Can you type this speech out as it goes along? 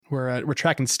We're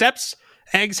tracking steps,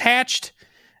 eggs hatched,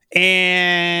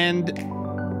 and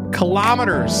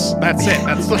kilometers. That's it.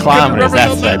 That's the kilometers.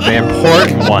 That's the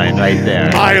important one right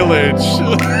there. Mileage.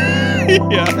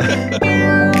 Yeah.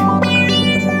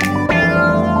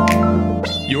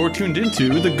 You're tuned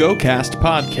into the GoCast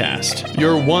podcast,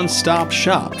 your one-stop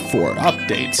shop for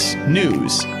updates,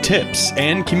 news, tips,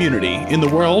 and community in the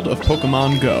world of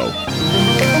Pokemon Go.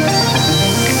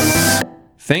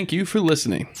 Thank you for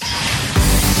listening.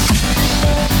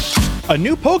 A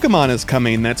new Pokemon is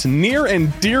coming that's near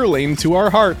and dearling to our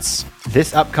hearts.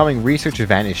 This upcoming research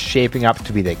event is shaping up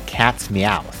to be the Cat's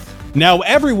Meowth. Now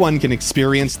everyone can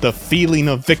experience the feeling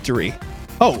of victory.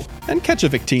 Oh, and catch a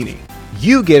Victini.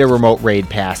 You get a remote raid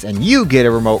pass, and you get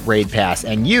a remote raid pass,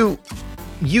 and you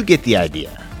get the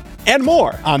idea. And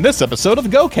more on this episode of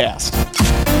GoCast.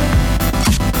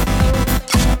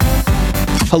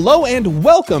 Hello and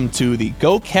welcome to the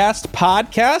GoCast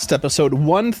podcast, episode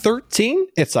 113.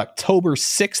 It's October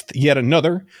 6th, yet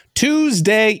another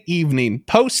Tuesday evening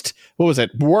post. What was it?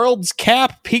 World's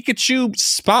Cap Pikachu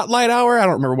Spotlight Hour? I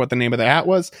don't remember what the name of the hat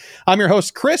was. I'm your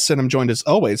host, Chris, and I'm joined as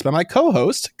always by my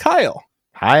co-host, Kyle.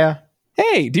 Hiya.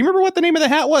 Hey, do you remember what the name of the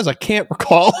hat was? I can't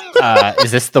recall.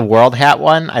 Is this the World Hat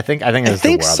one? I think it's the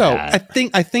World so. Hat.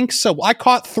 I think so. I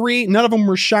caught 3. None of them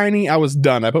were shiny. I was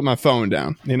done. I put my phone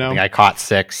down. You know, I caught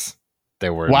 6. They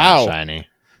were not shiny.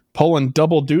 Pulling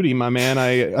double duty, my man.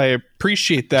 I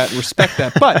appreciate that and respect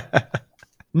that, but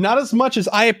not as much as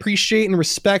I appreciate and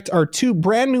respect our 2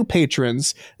 brand new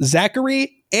patrons,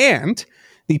 Zachary and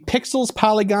the Pixels,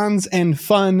 Polygons, and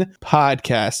Fun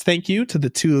podcast. Thank you to the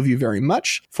 2 of you very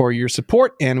much for your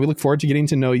support, and we look forward to getting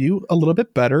to know you a little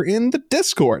bit better in the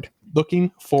Discord.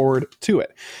 Looking forward to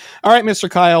it. All right, Mr.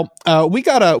 Kyle, we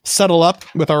got to settle up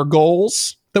with our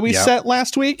goals that we set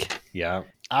last week. Yeah,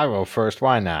 I'll go first.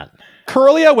 Why not?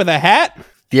 Curlia with a hat?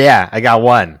 Yeah, I got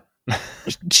 1.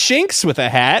 Shinx with a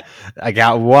hat? I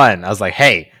got 1. I was like,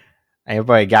 hey,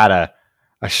 anybody got a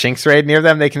Shinx raid near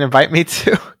them they can invite me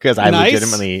to? Because I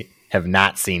legitimately have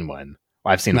not seen one.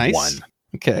 Well, I've seen 1.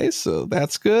 Okay, so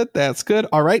that's good. That's good.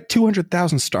 All right,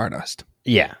 200,000 Stardust.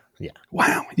 Yeah.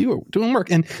 Wow, you were doing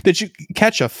work. And did you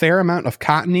catch a fair amount of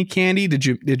cottony candy? Did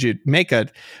you make a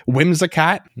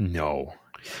Whimsicott? No.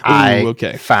 Ooh,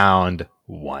 I found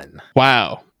 1.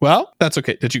 Wow. Well, that's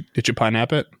okay. Did you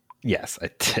pineapple it? Yes,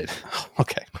 I did.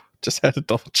 Okay. Just had to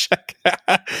double check.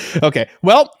 Okay.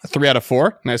 Well, 3 out of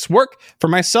 4. Nice work. For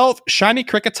myself, shiny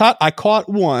Kricketot. I caught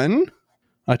 1.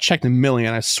 I checked a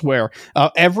million, I swear.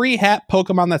 Every hat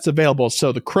Pokemon that's available.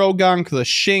 So the Krogunk, the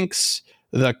Shinx,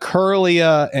 the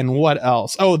Curlia, and what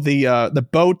else? Oh, the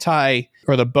bow tie,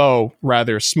 or the bow,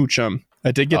 rather, Smoochum.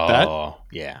 I did get that. Oh,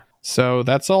 yeah. So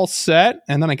that's all set.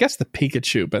 And then I guess the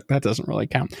Pikachu, but that doesn't really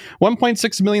count.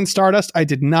 1.6 million Stardust. I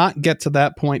did not get to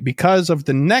that point because of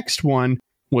the next one,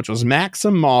 which was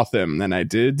Maximothim, and I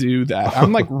did do that.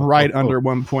 I'm like right under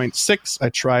 1.6. I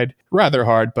tried rather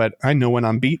hard, but I know when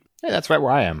I'm beat. Hey, that's right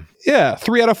where I am. Yeah,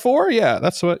 3 out of 4. Yeah,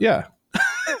 that's what, yeah.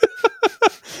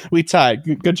 We tied.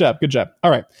 Good job. All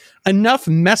right. Enough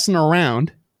messing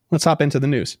around. Let's hop into the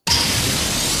news.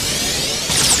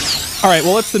 All right,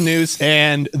 well, it's the news,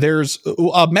 and there's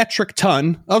a metric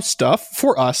ton of stuff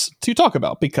for us to talk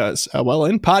about because, well,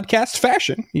 in podcast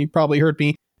fashion, you probably heard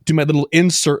me do my little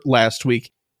insert last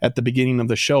week at the beginning of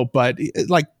the show, but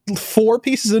like 4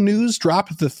 pieces of news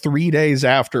dropped the 3 days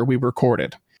after we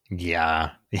recorded.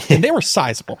 Yeah. And they were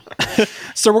sizable.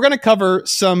 So we're going to cover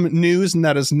some news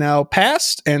that is now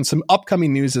past and some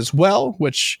upcoming news as well,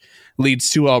 which leads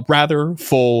to a rather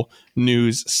full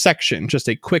news section. Just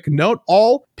a quick note,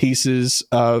 all pieces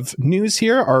of news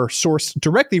here are sourced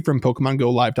directly from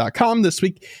PokemonGoLive.com this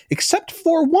week, except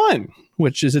for one,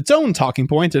 which is its own talking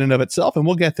point in and of itself, and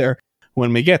we'll get there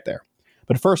when we get there.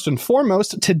 But first and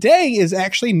foremost, today is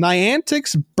actually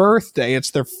Niantic's birthday.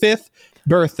 It's their 5th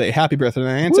birthday. Happy birthday,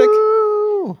 Niantic.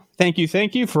 Woo! Thank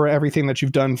you for everything that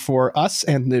you've done for us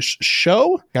and this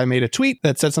show. I made a tweet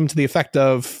that said something to the effect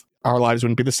of, our lives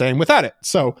wouldn't be the same without it.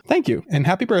 So thank you, and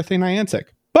happy birthday, Niantic.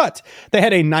 But they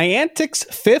had a Niantic's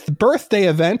 5th birthday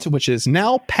event, which is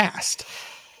now past.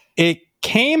 It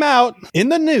came out in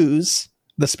the news,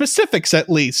 the specifics at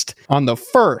least, on the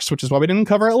 1st, which is why we didn't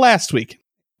cover it last week.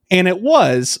 And it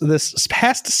was this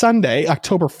past Sunday,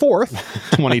 October 4th,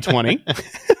 2020,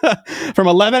 from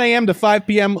 11 a.m. to 5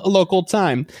 p.m. local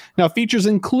time. Now, features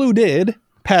included,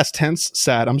 past tense,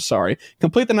 sad, I'm sorry,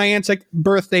 complete the Niantic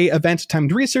birthday event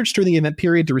timed research during the event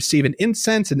period to receive an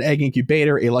incense, an egg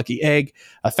incubator, a lucky egg,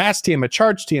 a fast TM, a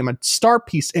charge TM, a star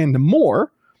piece, and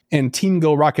more. And Team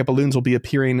Go Rocket Balloons will be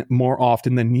appearing more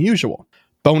often than usual.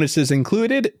 Bonuses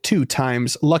included 2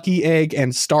 times Lucky Egg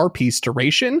and Star Piece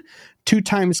duration, 2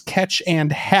 times Catch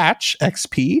and Hatch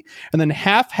XP, and then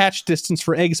half hatch distance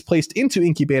for eggs placed into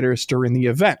incubators during the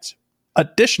event.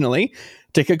 Additionally,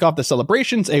 to kick off the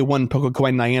celebrations, a 1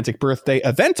 Pokecoin Niantic birthday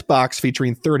event box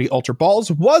featuring 30 Ultra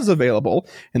Balls was available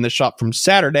in the shop from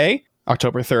Saturday,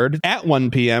 October 3rd at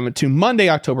 1 p.m. to Monday,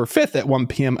 October 5th at 1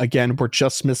 p.m. Again, we're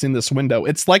just missing this window.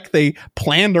 It's like they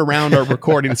planned around our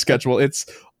recording schedule. It's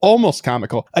almost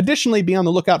comical. Additionally, be on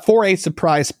the lookout for a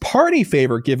surprise party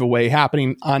favor giveaway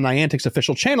happening on Niantic's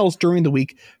official channels during the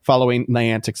week following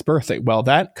Niantic's birthday. Well,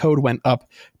 that code went up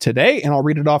today, and I'll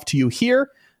read it off to you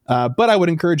here. But I would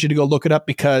encourage you to go look it up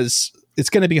because it's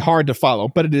going to be hard to follow.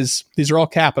 But it is; these are all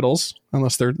capitals,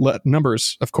 unless they're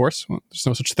numbers, of course. Well, there's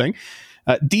no such thing.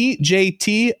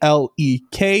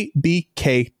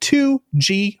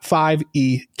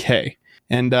 DJTLEKBK2G5EK.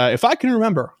 And if I can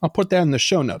remember, I'll put that in the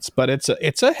show notes. But it's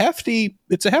a hefty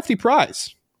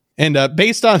prize. And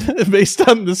based on the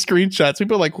screenshots,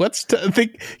 people are like, I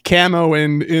think Camo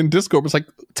in Discord was like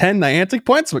 10 Niantic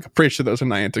points. I'm pretty sure those are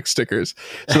Niantic stickers.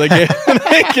 So they gave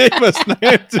us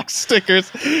Niantic stickers.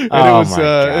 And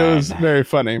it was very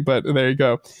funny. But there you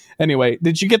go. Anyway,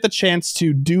 did you get the chance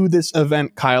to do this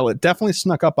event, Kyle? It definitely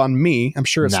snuck up on me. I'm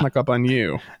sure it snuck up on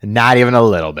you. Not even a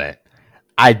little bit.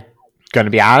 I'm going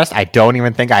to be honest, I don't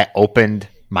even think I opened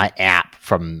my app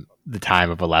from the time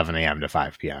of 11 a.m. to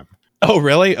 5 p.m. Oh,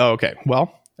 really? Oh, okay.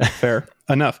 Well, fair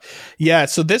enough. Yeah,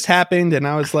 so this happened, and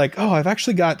I was like, oh, I've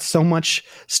actually got so much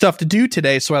stuff to do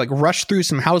today. So I rushed through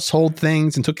some household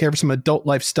things and took care of some adult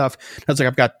life stuff. I was like,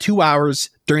 I've got 2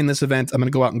 hours during this event. I'm going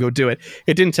to go out and go do it.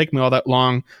 It didn't take me all that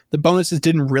long. The bonuses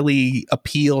didn't really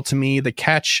appeal to me. The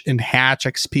Catch and Hatch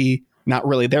XP, not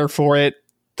really there for it.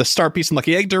 The Star Piece and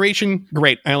Lucky Egg duration,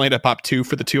 great. I only had to pop 2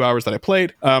 for the 2 hours that I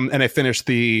played. And I finished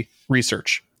the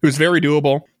research. It was very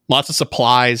doable. Lots of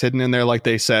supplies hidden in there, like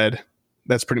they said.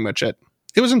 That's pretty much it.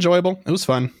 It was enjoyable. It was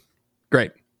fun.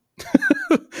 Great.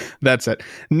 That's it.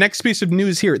 Next piece of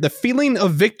news here. The Feeling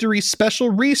of Victory special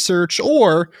research,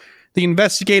 or the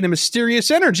Investigate a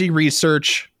Mysterious Energy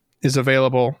research, is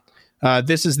available.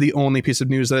 This is the only piece of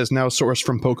news that is now sourced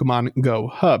from Pokemon Go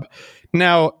Hub.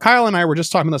 Now, Kyle and I were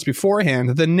just talking about this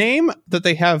beforehand. The name that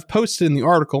they have posted in the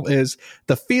article is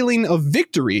the Feeling of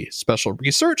Victory special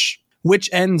research, which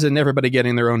ends in everybody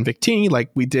getting their own Victini like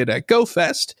we did at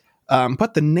GoFest.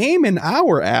 But the name in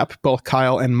our app, both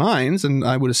Kyle and mine's, and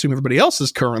I would assume everybody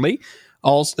else's currently,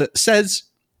 also says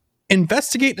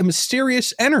Investigate a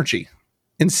Mysterious Energy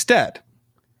instead.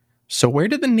 So where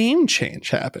did the name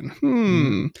change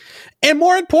happen? And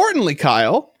more importantly,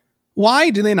 Kyle, why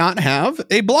do they not have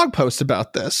a blog post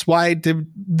about this? Why did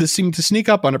this seem to sneak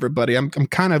up on everybody? I'm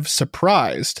kind of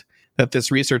surprised that this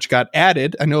research got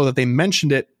added. I know that they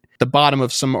mentioned it at the bottom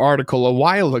of some article a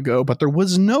while ago, but there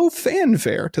was no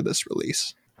fanfare to this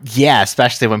release. Yeah,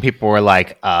 especially when people were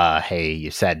like, hey,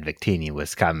 you said Victini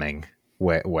was coming.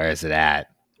 Where is it at?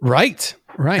 Right.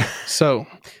 So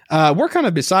we're kind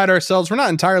of beside ourselves. We're not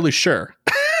entirely sure.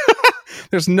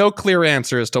 There's no clear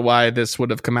answer as to why this would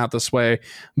have come out this way.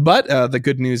 But the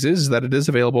good news is that it is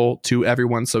available to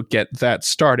everyone. So get that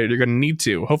started. You're going to need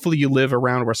to. Hopefully you live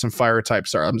around where some fire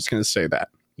types are. I'm just going to say that.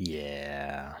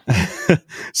 Yeah.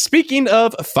 Speaking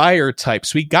of fire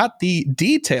types, we got the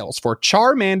details for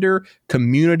Charmander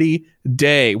Community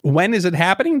Day. When is it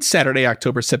happening? Saturday,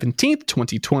 October 17th,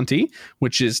 2020,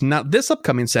 which is not this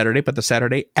upcoming Saturday, but the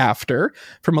Saturday after,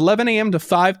 from 11 a.m. to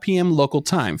 5 p.m. local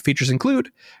time. Features include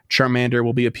Charmander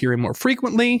will be appearing more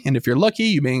frequently, and if you're lucky,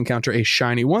 you may encounter a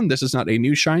shiny one. This is not a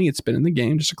new shiny. It's been in the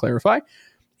game, just to clarify.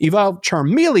 Evolve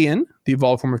Charmeleon, the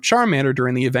evolved form of Charmander,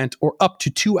 during the event or up to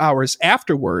 2 hours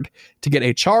afterward to get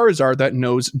a Charizard that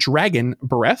knows Dragon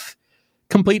Breath.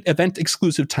 Complete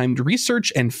event-exclusive timed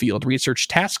research and field research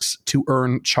tasks to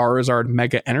earn Charizard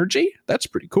Mega Energy. That's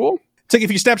pretty cool. Take a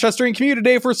few snapshots during Community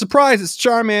Day for a surprise. It's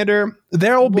Charmander.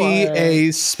 There will be a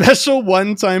special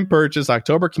one-time purchase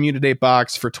October Community Day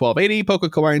box for 1280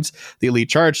 Pokecoins, the Elite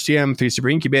Charge TM, 3 Super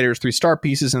Incubators, 3 Star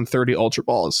Pieces, and 30 Ultra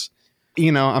Balls.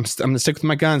 You know, I'm going to stick with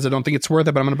my guns. I don't think it's worth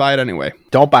it, but I'm going to buy it anyway.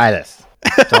 Don't buy this.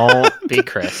 Don't be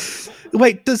Chris.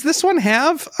 Wait, does this one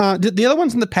have... did the other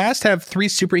ones in the past have 3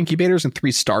 Super Incubators and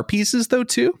 3 Star Pieces, though,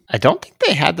 too? I don't think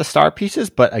they had the Star Pieces,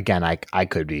 but again, I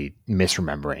could be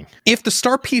misremembering. If the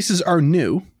Star Pieces are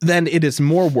new, then it is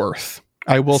more worth.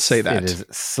 I will say that. It is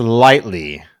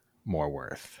slightly more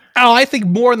worth. Oh, I think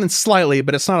more than slightly,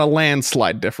 but it's not a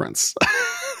landslide difference.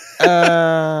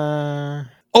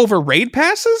 Over raid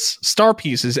passes? Star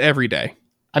Pieces every day.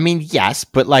 I mean, yes,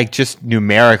 but like just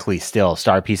numerically still,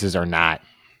 Star Pieces are not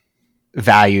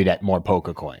valued at more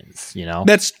poker coins, you know?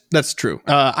 That's true.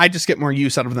 I just get more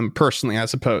use out of them personally, I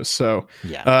suppose. So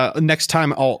next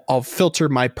time I'll filter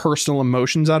my personal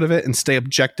emotions out of it and stay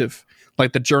objective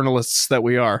like the journalists that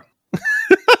we are.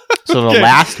 So the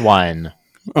last one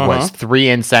was 3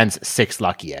 incense, 6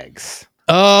 lucky eggs.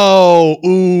 Oh,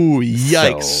 ooh,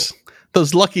 yikes. So,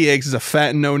 those lucky eggs is a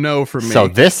fat no for me. So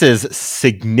this is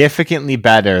significantly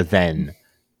better than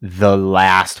the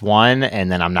last one,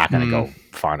 and then I'm not going to go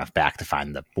far enough back to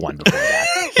find the one before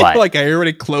that. But like I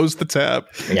already closed the tab.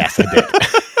 Yes, I did.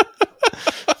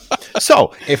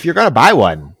 So if you're going to buy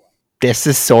one, this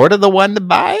is sort of the one to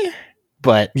buy,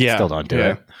 but still don't do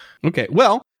it. Okay,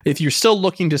 well, if you're still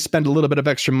looking to spend a little bit of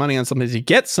extra money on something to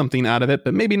get something out of it,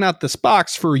 but maybe not this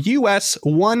box, for US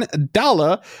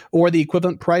 $1 or the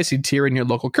equivalent pricing tier in your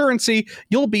local currency,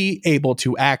 you'll be able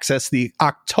to access the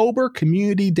October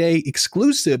Community Day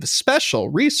exclusive special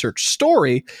research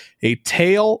story, A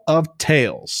Tale of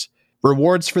Tales.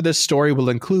 Rewards for this story will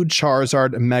include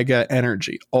Charizard Mega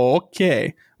Energy.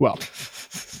 Okay, well,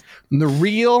 the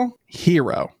real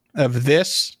hero of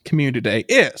this Community Day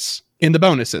is... in the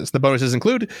bonuses. The bonuses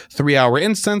include 3-hour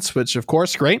instance, which of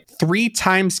course, great. 3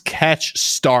 times catch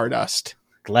Stardust.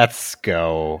 Let's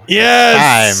go.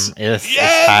 Yes. It's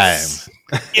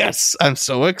time. Yes. I'm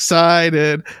so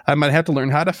excited. I might have to learn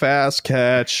how to fast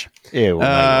catch. Ew,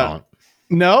 no, you won't.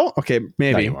 No? Okay,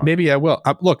 maybe. No, maybe I will.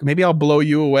 Look, maybe I'll blow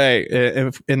you away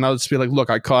and I'll just be like, look,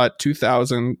 I caught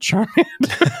 2,000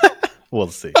 Charmander. We'll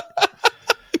see.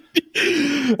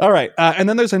 All right. And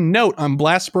then there's a note on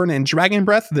Blastburn and Dragon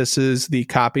Breath. This is the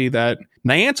copy that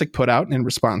Niantic put out in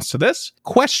response to this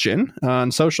question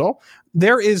on social.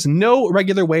 There is no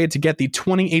regular way to get the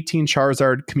 2018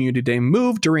 Charizard Community Day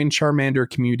move during Charmander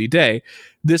Community Day.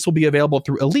 This will be available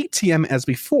through Elite TM as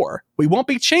before. We won't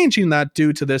be changing that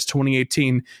due to this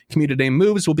 2018 Community Day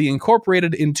moves will be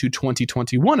incorporated into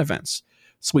 2021 events.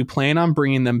 So we plan on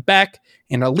bringing them back,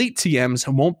 and Elite TMs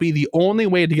won't be the only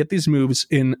way to get these moves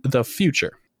in the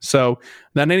future. So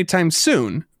not anytime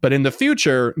soon, but in the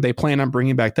future, they plan on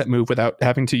bringing back that move without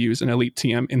having to use an Elite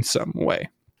TM in some way.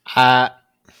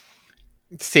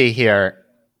 See here,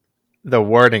 the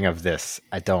wording of this,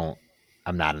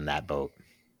 I'm not in that boat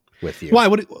with you. Why?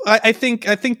 I think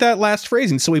that last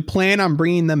phrasing. So we plan on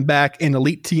bringing them back, and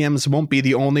Elite TMs won't be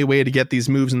the only way to get these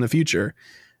moves in the future.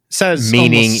 Says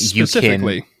meaning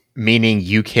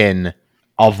you can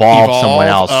evolve someone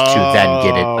else to then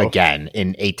get it again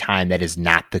in a time that is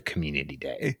not the Community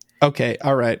Day. Okay,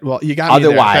 all right. Well, you got me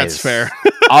there. That's fair.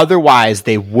 Otherwise,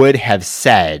 they would have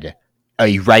said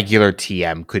a regular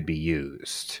TM could be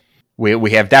used.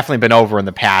 We have definitely been over in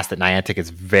the past that Niantic is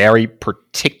very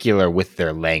particular with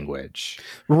their language.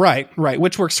 Right,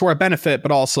 which works to our benefit,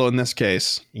 but also in this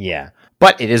case. Yeah,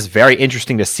 but it is very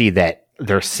interesting to see that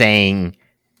they're saying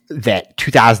that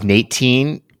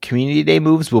 2018 Community Day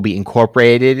moves will be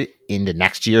incorporated into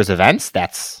next year's events.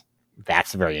 That's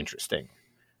very interesting.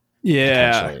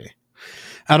 Yeah.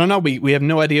 I don't know. We have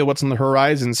no idea what's on the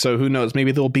horizon, so who knows?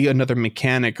 Maybe there'll be another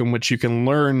mechanic in which you can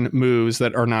learn moves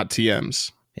that are not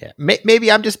TMs. Yeah.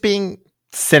 Maybe I'm just being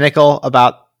cynical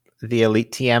about the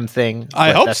Elite TM thing.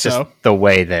 I hope that's so. Just the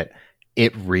way that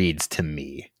it reads to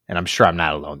me, and I'm sure I'm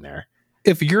not alone there.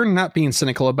 If you're not being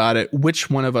cynical about it, which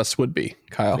one of us would be,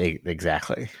 Kyle?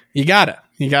 Exactly. You gotta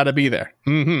be there.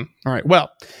 Mm-hmm. All right.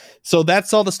 Well, so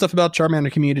that's all the stuff about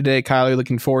Charmander Community Day. Kyle, are you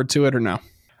looking forward to it or no?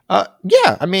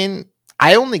 Yeah. I mean,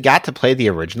 I only got to play the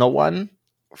original one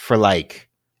for like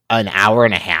an hour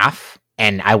and a half,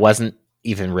 and I wasn't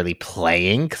even really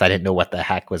playing because I didn't know what the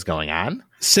heck was going on.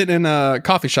 Sitting in a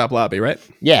coffee shop lobby, right?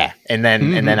 Yeah. And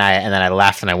then I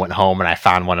left and I went home and I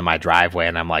found one in my driveway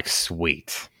and I'm like,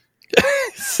 sweet.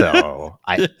 So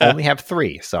I only have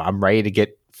 3, so I'm ready to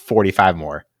get 45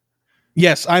 more.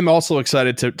 Yes, I'm also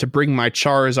excited to bring my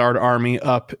Charizard army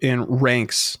up in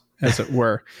ranks, as it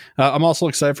were. I'm also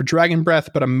excited for Dragon Breath,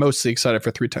 but I'm mostly excited for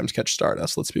 3 times catch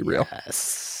Stardust. Let's be real.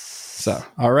 Yes. So,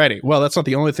 alrighty. Well, that's not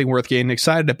the only thing worth getting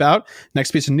excited about. Next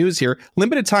piece of news here.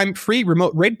 Limited time free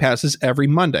remote raid passes every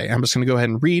Monday. I'm just going to go ahead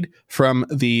and read from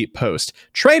the post.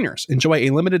 Trainers enjoy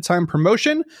a limited time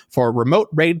promotion for remote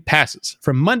raid passes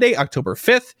from Monday, October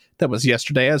 5th. That was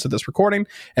yesterday as of this recording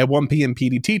at 1 p.m.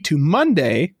 PDT to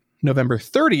Monday, November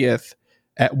 30th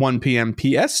at 1 p.m.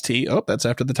 PST. Oh, that's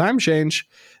after the time change.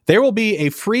 There will be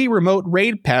a free remote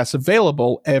raid pass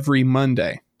available every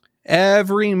Monday.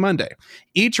 Every Monday.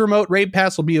 Each remote raid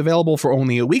pass will be available for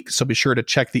only a week, so be sure to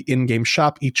check the in-game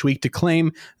shop each week to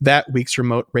claim that week's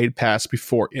remote raid pass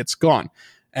before it's gone.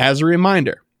 As a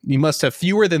reminder, you must have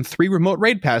fewer than 3 remote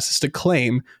raid passes to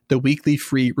claim the weekly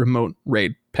free remote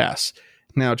raid pass.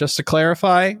 Now, just to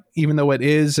clarify, even though it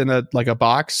is in a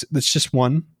box, it's just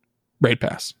one raid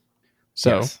pass.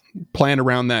 So plan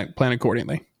around that, plan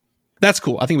accordingly. That's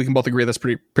cool. I think we can both agree that's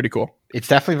pretty cool. It's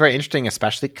definitely very interesting,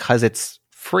 especially because it's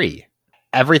free.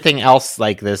 Everything else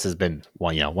like this has been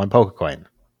one Pokecoin.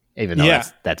 Even though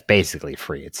that's basically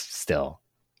free, it's still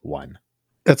one.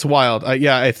 That's wild.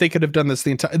 If they could have done this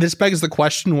this begs the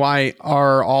question: why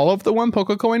are all of the one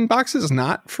Pokecoin boxes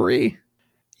not free?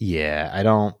 Yeah,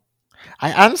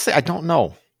 I honestly don't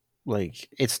know. Like,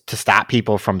 it's to stop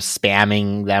people from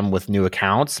spamming them with new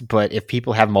accounts. But if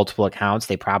people have multiple accounts,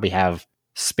 they probably have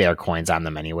spare coins on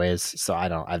them anyways. So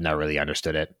I've never really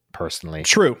understood it personally.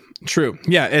 True.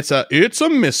 Yeah, it's a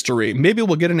mystery. Maybe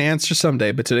we'll get an answer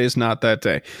someday, but today's not that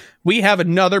day. We have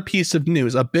another piece of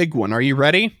news, a big one. Are you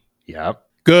ready? Yep.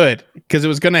 Good, because it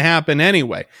was going to happen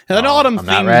anyway. An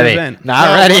autumn-themed event.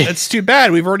 Not ready. It's too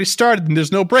bad. We've already started, and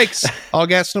there's no breaks. All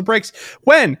gas, no breaks.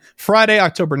 When? Friday,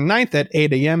 October 9th at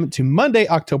 8 a.m. to Monday,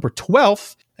 October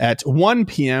 12th at 1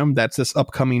 p.m. That's this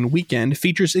upcoming weekend.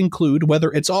 Features include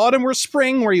whether it's autumn or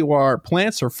spring where you are.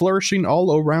 Plants are flourishing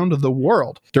all around the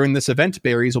world. During this event,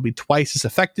 berries will be twice as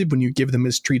effective when you give them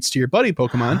as treats to your buddy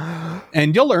Pokemon.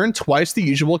 And you'll earn twice the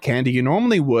usual candy you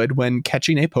normally would when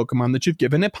catching a Pokemon that you've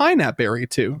given a pineapple berry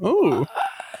to. Ooh.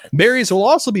 Berries will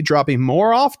also be dropping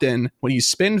more often when you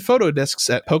spin photo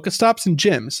discs at Pokestops and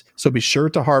gyms. So be sure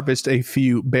to harvest a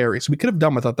few berries. We could have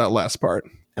done without that last part.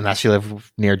 Unless you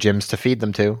live near gyms to feed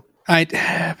them to.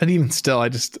 But even still,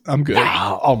 I'm good.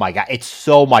 Oh my God. It's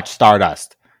so much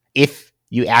Stardust. If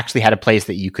you actually had a place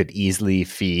that you could easily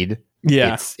feed,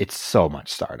 it's so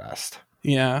much Stardust.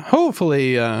 Yeah.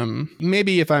 Hopefully,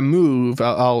 maybe if I move,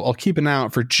 I'll keep an eye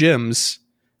out for gyms,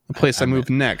 the place I move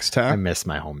next, huh? I miss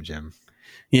my home gym.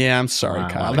 Yeah, I'm sorry,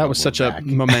 Kyle. That was such a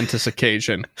momentous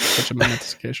occasion.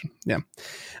 Yeah.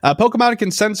 Pokemon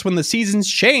can sense when the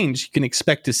seasons change. You can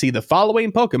expect to see the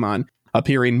following Pokemon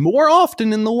appearing more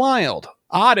often in the wild.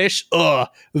 Oddish,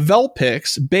 Vulpix,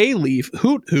 Bayleaf,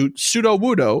 Hoot,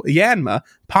 Sudowoodo, Yanma,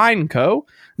 Pineco,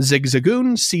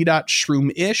 Zigzagoon, Seedot,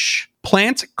 Shroom-ish,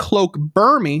 Plant, Cloak,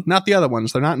 Burmy, not the other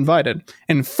ones, they're not invited,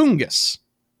 and Fungus.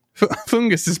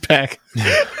 Fungus is back.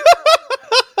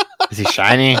 Is he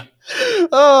shiny?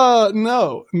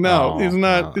 No, he's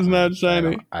not. He's not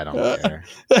shiny. I don't care.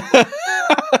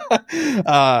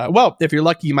 Well, if you're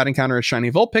lucky, you might encounter a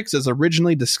shiny Vulpix as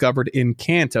originally discovered in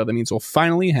Kanto. That means we'll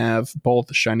finally have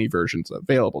both shiny versions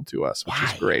available to us, which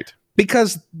is great.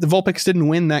 Because the Vulpix didn't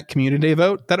win that community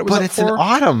vote that it was up for. But it's an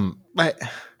autumn.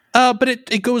 But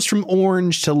it goes from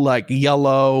orange to like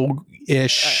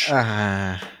yellow-ish.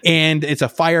 And it's a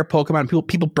fire Pokemon.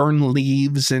 People burn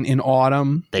leaves in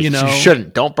autumn. You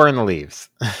shouldn't. Don't burn the leaves.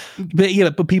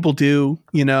 But people do,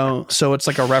 so it's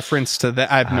like a reference to that.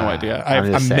 I have no idea.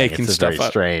 I'm making stuff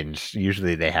up. Strange.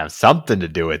 Usually they have something to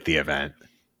do with the event.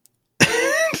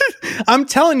 I'm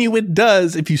telling you, it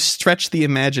does if you stretch the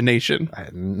imagination.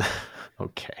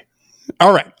 Okay.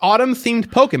 All right. Autumn-themed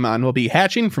Pokemon will be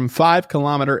hatching from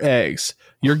 5-kilometer eggs.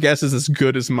 Your guess is as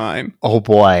good as mine. Oh,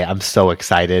 boy. I'm so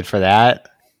excited for that.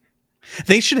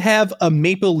 They should have a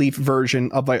Maple Leaf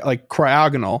version of like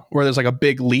Cryogonal, where there's like a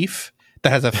big leaf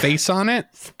that has a face on it.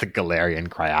 It's the Galarian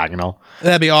Cryogonal.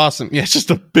 That'd be awesome. Yeah, it's just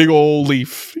a big old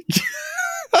leaf.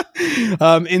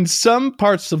 In some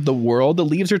parts of the world, the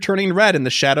leaves are turning red and the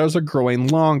shadows are growing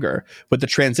longer. With the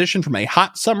transition from a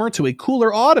hot summer to a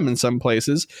cooler autumn in some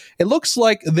places, it looks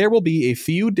like there will be a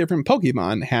few different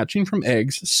Pokemon hatching from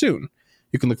eggs soon.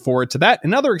 You can look forward to that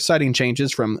and other exciting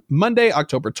changes from Monday,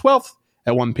 October 12th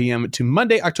at 1 p.m. to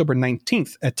Monday, October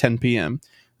 19th at 10 p.m.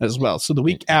 as well. So the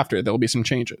week after, there will be some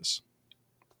changes.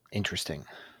 Interesting.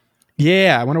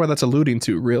 Yeah, I wonder what that's alluding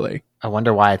to, really. I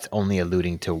wonder why it's only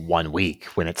alluding to 1 week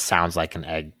when it sounds like an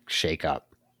egg shakeup.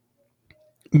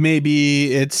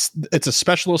 Maybe it's a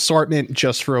special assortment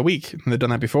just for a week. They've done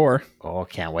that before. Oh,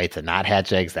 can't wait to not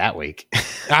hatch eggs that week.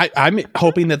 I'm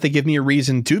hoping that they give me a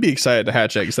reason to be excited to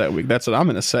hatch eggs that week. That's what I'm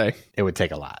going to say. It would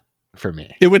take a lot for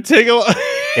me. It would take a lot.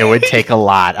 It would take a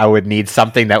lot. I would need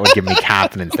something that would give me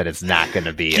confidence that it's not going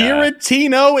to be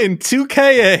Giratina and 2K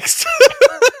eggs.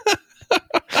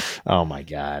 Oh my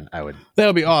God. That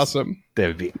would be awesome. That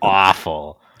would be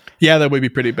awful. Yeah, that would be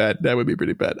pretty bad.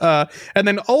 And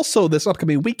then also this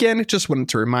upcoming weekend, just wanted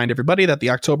to remind everybody that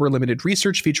the October limited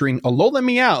research featuring Alola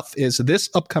Meowth is this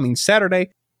upcoming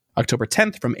Saturday, October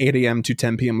 10th from 8 a.m. to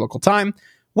 10 p.m. local time,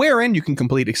 wherein you can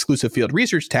complete exclusive field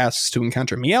research tasks to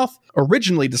encounter Meowth,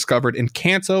 originally discovered in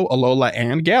Kanto, Alola,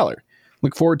 and Galar.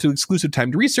 Look forward to exclusive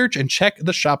timed research and check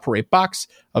the shop for a box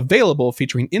available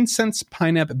featuring incense,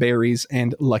 pineapple berries,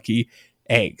 and lucky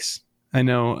eggs. I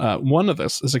know one of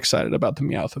us is excited about the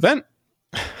Meowth event.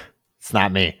 It's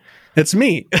not me. It's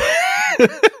me.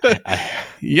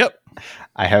 Yep.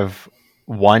 I have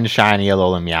one shiny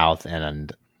Alolan Meowth,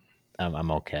 and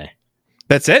I'm okay.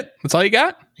 That's it? That's all you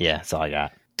got? Yeah, that's all I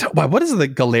got. What does the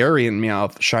Galarian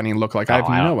Meowth shiny look like? I have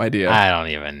no idea. I don't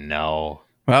even know.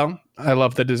 Well, I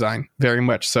love the design very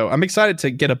much. So I'm excited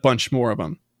to get a bunch more of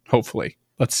them. Hopefully.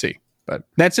 Let's see. But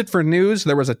that's it for news.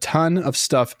 There was a ton of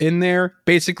stuff in there.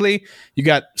 Basically, you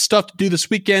got stuff to do this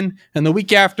weekend, and the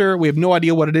week after, we have no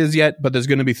idea what it is yet, but there's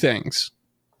going to be things.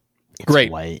 It's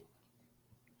Great. White.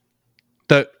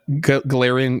 The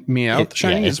Galarian Meowth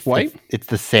shiny is white? It's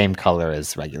the same color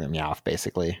as regular Meowth,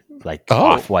 basically. Like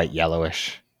off-white,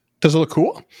 yellowish. Does it look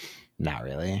cool? Not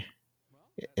really.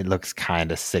 It looks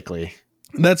kind of sickly.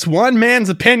 That's one man's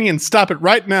opinion. Stop it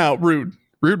right now. Rude.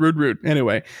 Rude.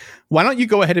 Anyway, why don't you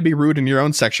go ahead and be rude in your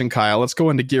own section, Kyle? Let's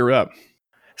go into Gear Up.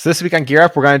 So this week on Gear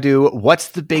Up, we're going to do what's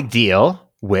the big deal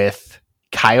with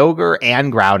Kyogre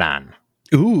and Groudon.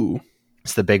 Ooh.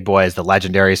 It's the big boys, the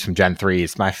legendaries from Gen 3.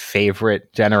 It's my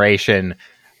favorite generation.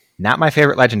 Not my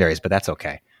favorite legendaries, but that's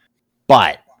okay.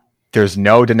 But there's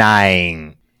no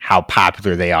denying how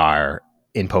popular they are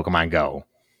in Pokemon Go.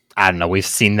 I don't know. We've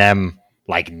seen them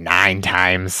like 9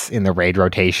 times in the raid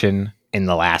rotation in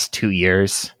the last 2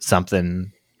 years.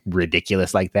 Something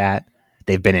ridiculous like that.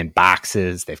 They've been in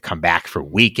boxes. They've come back for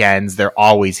weekends. They're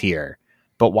always here.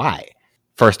 But why?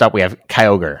 First up, we have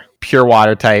Kyogre, pure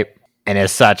water type, and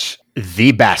as such,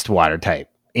 the best water type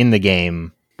in the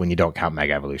game when you don't count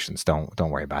Mega Evolutions. Don't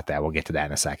worry about that. We'll get to that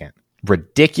in a second.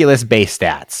 Ridiculous base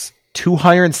stats.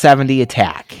 270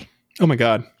 attack. Oh my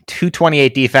god.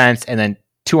 228 defense, and then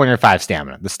 205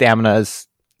 stamina. The stamina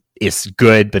is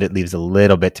good, but it leaves a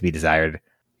little bit to be desired.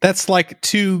 That's like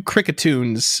 2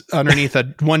 Crickettoons underneath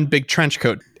one big trench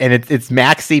coat. And its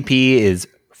max CP is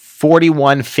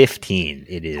 4115.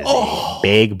 It is a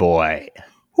big boy.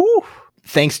 Whew.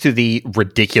 Thanks to the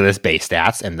ridiculous base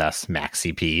stats and thus max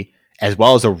CP, as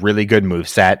well as a really good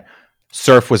moveset,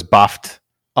 Surf was buffed.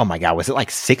 Oh my god, was it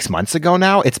like 6 months ago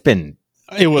now? It's been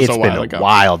a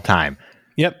wild time.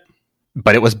 Yep.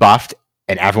 But it was buffed,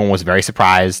 and everyone was very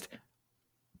surprised.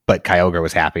 But Kyogre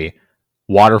was happy.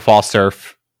 Waterfall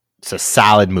Surf, it's a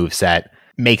solid moveset.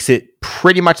 Makes it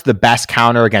pretty much the best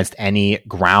counter against any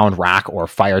ground, rock, or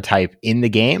fire type in the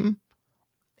game,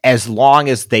 as long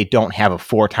as they don't have a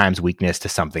 4 times weakness to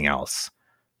something else,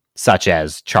 such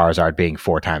as Charizard being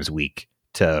 4 times weak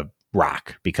to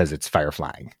rock because it's fire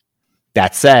flying.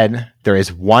 That said, there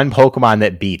is one Pokemon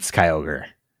that beats Kyogre,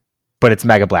 but it's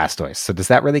Mega Blastoise. So does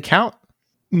that really count?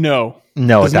 No, it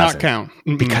does doesn't. not count.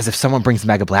 Mm-mm. Because if someone brings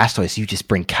Mega Blastoise, you just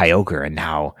bring Kyogre, and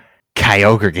now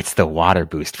Kyogre gets the water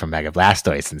boost from Mega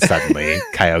Blastoise, and suddenly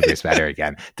Kyogre's better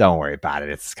again. Don't worry about it.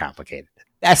 It's complicated.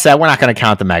 That said, we're not going to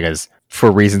count the Megas for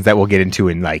reasons that we'll get into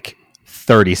in like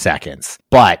 30 seconds.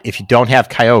 But if you don't have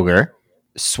Kyogre,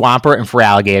 Swampert and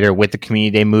Feraligatr with the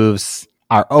Community Day moves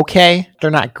are okay. They're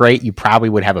not great. You probably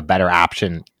would have a better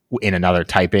option in another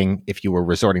typing if you were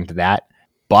resorting to that.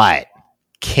 But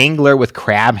Kingler with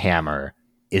Crabhammer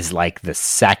is like the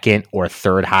 2nd or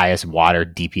 3rd highest water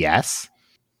DPS.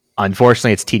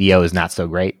 Unfortunately, its TDO is not so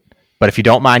great. But if you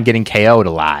don't mind getting KO'd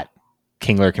a lot,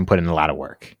 Kingler can put in a lot of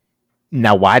work.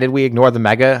 Now, why did we ignore the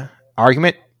Mega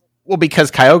argument? Well,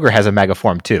 because Kyogre has a Mega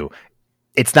form too.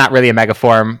 It's not really a Mega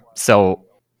form, so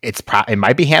it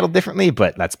might be handled differently,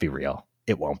 but let's be real.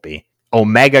 It won't be.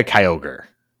 Omega Kyogre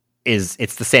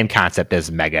it's the same concept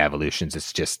as Mega Evolutions.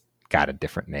 It's just got a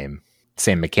different name.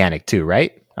 Same mechanic too,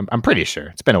 right? I'm pretty sure.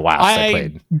 It's been a while since I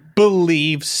played.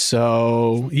 Believe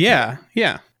so. Yeah.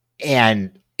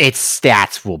 And its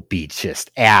stats will be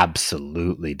just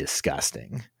absolutely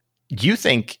disgusting. Do you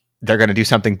think they're going to do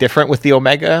something different with the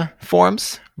Omega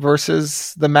forms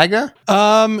versus the Mega?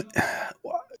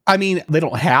 I mean, they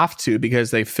don't have to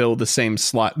because they fill the same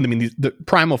slot. I mean, the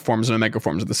primal forms and Omega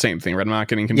forms are the same thing, right? I'm not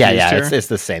getting confused. Yeah, it's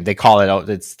the same. They call it.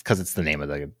 It's because it's the name of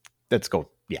the. Let's go.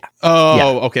 Yeah. Oh,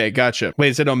 yeah. Okay, gotcha. Wait,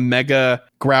 is it Omega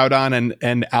Groudon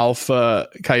and Alpha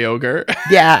Kyogre?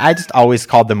 Yeah, I just always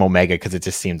called them Omega because it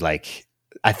just seemed like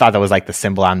I thought that was like the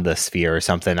symbol on the sphere or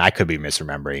something. I could be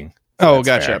misremembering. So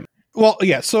gotcha. Fair. Well,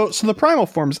 yeah. So the primal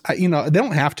forms, they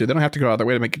don't have to. They don't have to go out of their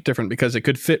way to make it different because it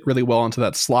could fit really well into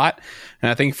that slot.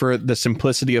 And I think for the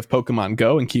simplicity of Pokemon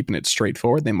Go and keeping it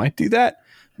straightforward, they might do that.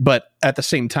 But at the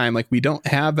same time, like we don't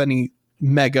have any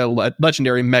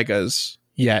legendary megas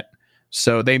yet,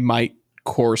 so they might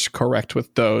course correct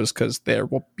with those because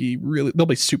they'll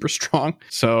be super strong.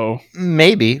 So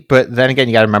maybe, but then again,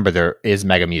 you got to remember there is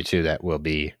Mega Mewtwo that will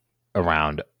be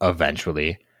around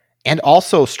eventually. And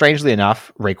also, strangely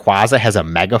enough, Rayquaza has a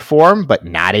Mega form, but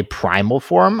not a Primal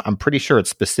form. I'm pretty sure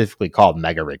it's specifically called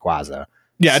Mega Rayquaza.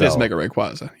 Yeah, it is Mega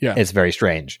Rayquaza. Yeah. It's very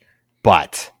strange.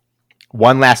 But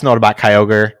one last note about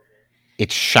Kyogre.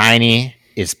 Its shiny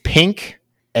is pink,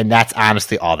 and that's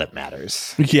honestly all that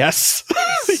matters. Yes.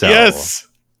 So, yes.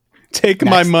 Take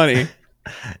my money.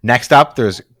 Next up,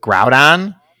 there's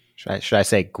Groudon. Should I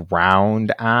say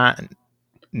Groundon?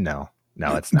 No,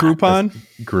 it's not. Groupon?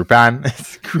 Groupon.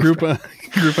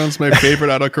 Groupon's my favorite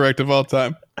autocorrect of all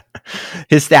time.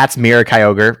 His stats mirror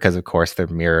Kyogre because, of course, they're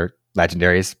mirror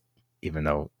legendaries, even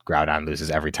though Groudon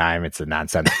loses every time. It's a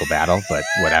nonsensical battle, but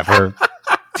whatever.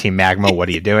 Team Magma, what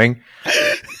are you doing?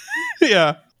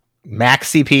 Yeah.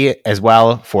 Max CP as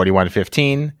well,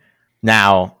 4115.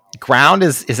 Now, Ground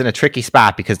is in a tricky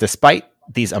spot because despite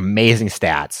these amazing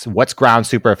stats, what's Ground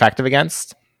super effective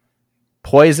against?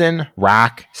 Poison,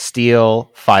 rock,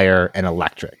 steel, fire, and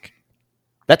electric.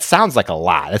 That sounds like a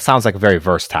lot. It sounds like very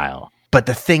versatile. But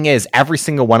the thing is, every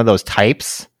single one of those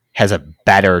types has a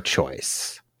better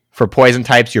choice. For poison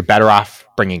types, you're better off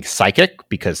bringing Psychic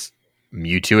because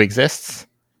Mewtwo exists.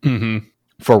 Mm-hmm.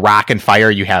 For rock and fire,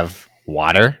 you have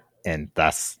water, and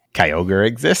thus Kyogre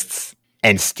exists.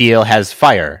 And steel has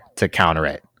fire to counter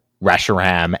it.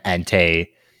 Reshiram, Entei,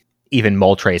 even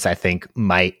Moltres, I think,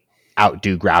 might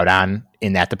outdo Groudon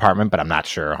in that department, but I'm not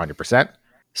sure 100%.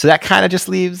 So that kind of just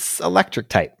leaves electric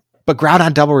type. But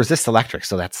Groudon double resists electric,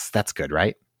 so that's good,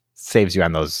 right? Saves you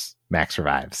on those max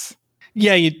revives.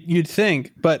 Yeah, you'd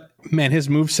think, but man, his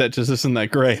moveset just isn't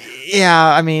that great.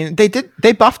 Yeah, I mean,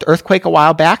 they buffed Earthquake a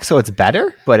while back, so it's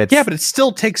better, but it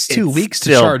still takes 2 weeks to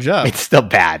charge up. It's still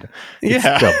bad. It's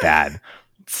still bad.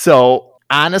 So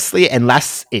honestly,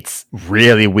 unless it's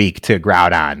really weak to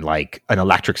Groudon, like an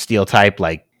electric steel type,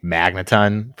 like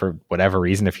Magneton, for whatever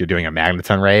reason, if you're doing a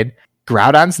Magneton raid,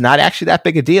 Groudon's not actually that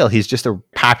big a deal. He's just a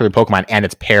popular Pokemon, and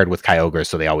it's paired with Kyogre,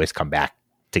 so they always come back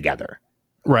together.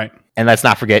 Right. And let's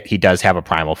not forget, he does have a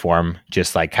primal form,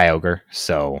 just like Kyogre.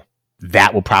 So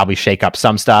that will probably shake up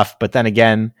some stuff. But then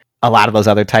again, a lot of those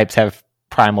other types have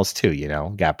primals too, you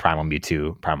know? Got Primal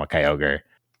Mewtwo, Primal Kyogre,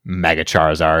 Mega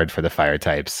Charizard for the fire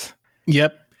types.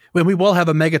 Yep. Well, we will have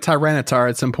a Mega Tyranitar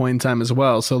at some point in time as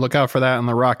well. So look out for that in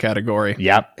the rock category.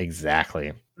 Yep,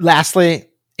 exactly. Lastly,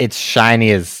 its shiny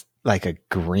is like a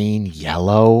green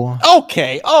yellow.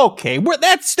 Okay. Well,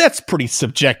 that's pretty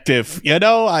subjective, you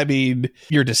know? I mean,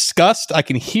 your disgust, I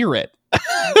can hear it.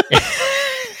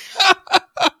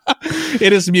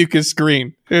 It is mucus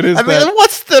green. It is. I mean,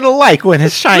 what's the like when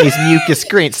his shiny's mucus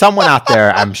green? Someone out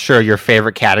there, I'm sure your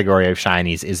favorite category of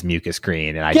shinies is mucus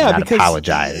green, and I do not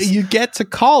apologize. You get to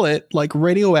call it like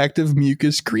radioactive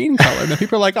mucus green color. Now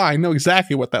people are like, oh, I know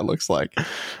exactly what that looks like.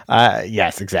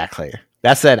 Yes, exactly.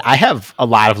 That said, I have a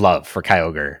lot of love for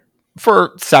Kyogre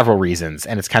for several reasons,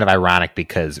 and it's kind of ironic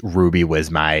because Ruby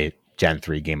was my Gen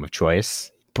 3 game of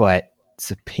choice, but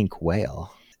it's a pink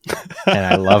whale, and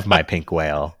I love my pink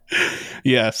whale.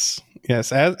 Yes,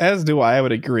 as do I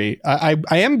would agree. I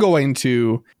am going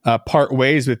to part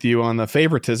ways with you on the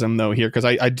favoritism, though, here, because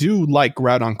I do like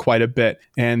Groudon quite a bit,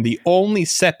 and the only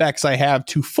setbacks I have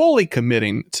to fully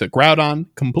committing to Groudon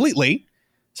completely,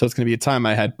 so it's going to be a time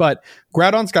I had. But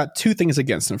Groudon's got 2 things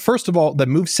against him. First of all, the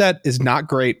moveset is not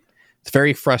great. It's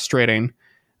very frustrating.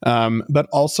 But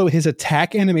also his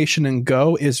attack animation in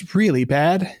Go is really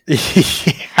bad.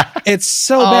 Yeah. It's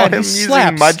so bad. Him using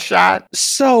Mudshot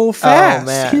so fast. Oh,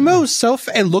 man. He moves so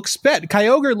fast. It looks bad.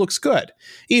 Kyogre looks good.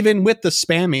 Even with the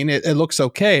spamming, it looks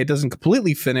okay. It doesn't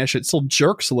completely finish. It still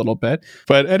jerks a little bit.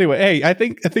 But anyway, hey, I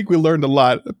think we learned a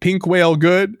lot. Pink whale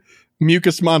good.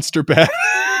 Mucus monster bad.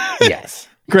 Yes.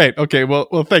 Great. Okay.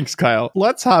 Well, thanks, Kyle.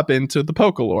 Let's hop into the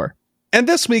Pokelore. And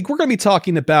this week, we're going to be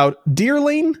talking about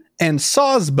Deerling and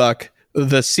Sawsbuck,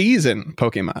 the season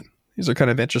Pokemon. These are kind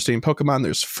of interesting Pokemon.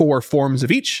 There's 4 forms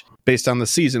of each based on the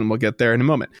season. We'll get there in a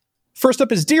moment. First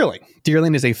up is Deerling.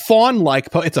 Deerling is a fawn-like,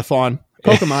 it's a fawn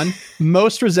Pokemon,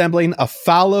 most resembling a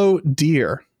fallow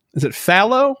deer. Is it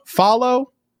fallow?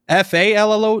 Fallow?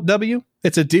 Fallow?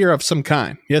 It's a deer of some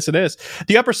kind. Yes, it is.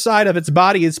 The upper side of its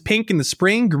body is pink in the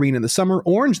spring, green in the summer,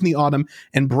 orange in the autumn,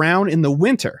 and brown in the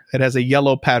winter. It has a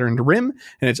yellow patterned rim,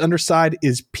 and its underside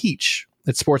is peach.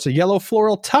 It sports a yellow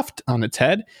floral tuft on its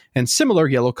head, and similar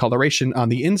yellow coloration on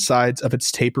the insides of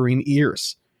its tapering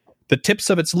ears. The tips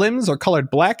of its limbs are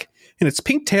colored black, and its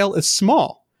pink tail is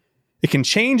small. It can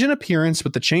change in appearance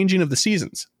with the changing of the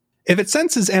seasons. If it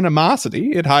senses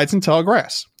animosity, it hides in tall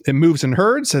grass. It moves in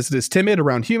herds as it is timid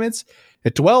around humans.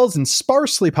 It dwells in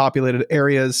sparsely populated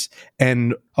areas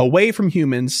and away from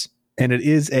humans, and it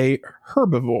is a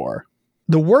herbivore.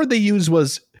 The word they used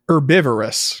was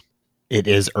herbivorous. It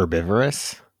is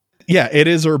herbivorous? Yeah, it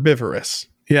is herbivorous.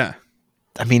 Yeah.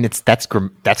 I mean, that's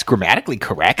grammatically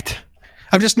correct.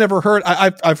 I've just never heard.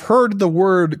 I've heard the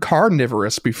word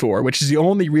carnivorous before, which is the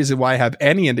only reason why I have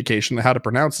any indication of how to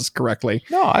pronounce this correctly.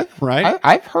 No, right?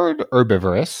 I've heard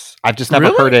herbivorous. I've just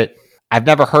never heard it. I've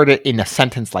never heard it in a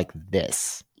sentence like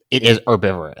this. It is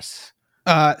herbivorous.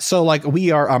 So like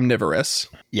we are omnivorous.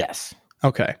 Yes.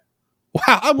 Okay.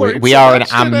 Wow. We are an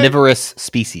omnivorous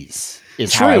species.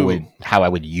 Is how I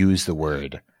would use the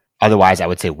word. Otherwise, I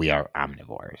would say we are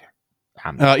omnivores.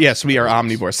 Yes, we are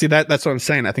omnivores. See, that's what I'm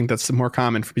saying. I think that's more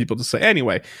common for people to say.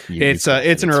 Anyway, it's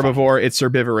an herbivore. Fine. It's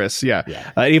herbivorous. Yeah.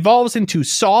 It evolves into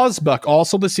Sawsbuck,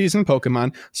 also the season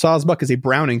Pokemon. Sawsbuck is a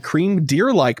brown and cream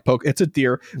deer-like Pokemon. It's a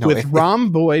deer with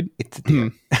rhomboid. It's a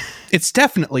deer. It's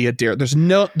definitely a deer. There's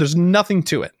nothing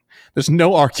to it. There's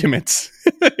no arguments.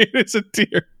 It is a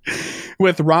deer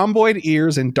with rhomboid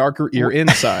ears and darker ear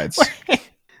insides.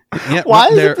 Why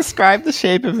does it describe the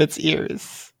shape of its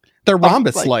ears? They're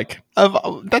rhombus-like.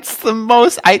 That's the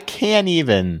most I can't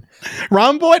even.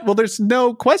 Rhomboid? Well, there's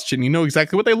no question. You know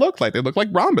exactly what they look like. They look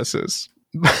like rhombuses.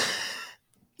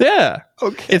 Yeah.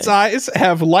 Okay. Its eyes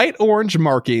have light orange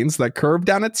markings that curve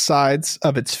down its sides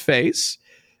of its face.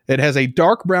 It has a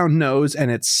dark brown nose,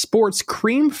 and it sports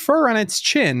cream fur on its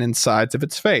chin and sides of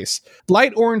its face.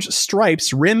 Light orange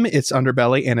stripes rim its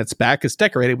underbelly, and its back is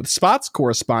decorated with spots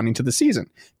corresponding to the season: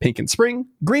 pink in spring,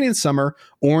 green in summer,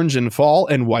 orange in fall,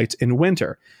 and white in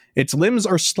winter. Its limbs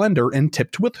are slender and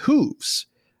tipped with hooves.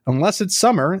 Unless it's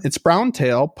summer, its brown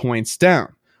tail points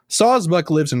down. Sawsbuck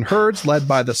lives in herds led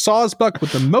by the Sawsbuck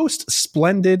with the most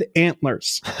splendid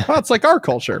antlers. Well, it's like our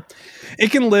culture. It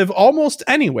can live almost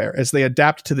anywhere as they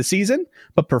adapt to the season,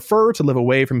 but prefer to live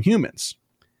away from humans.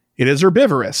 It is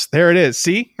herbivorous. There it is.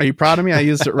 See? Are you proud of me? I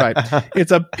used it right.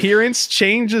 Its appearance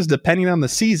changes depending on the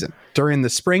season. During the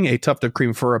spring, a tuft of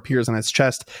cream fur appears on its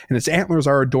chest, and its antlers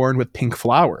are adorned with pink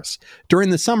flowers. During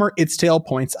the summer, its tail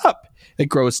points up. It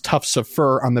grows tufts of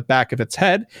fur on the back of its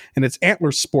head, and its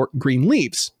antlers sport green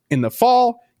leaves. In the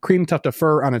fall, cream tuft of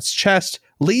fur on its chest,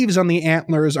 leaves on the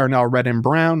antlers are now red and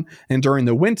brown, and during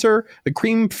the winter, the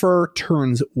cream fur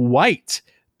turns white.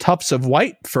 Tufts of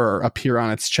white fur appear on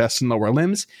its chest and lower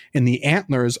limbs, and the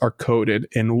antlers are coated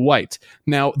in white.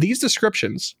 Now, these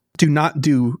descriptions do not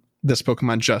do this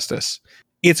Pokemon justice.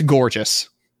 It's gorgeous.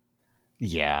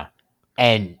 Yeah.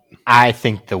 And I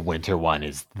think the winter one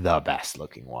is the best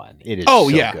looking one. It is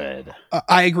good.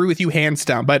 I agree with you hands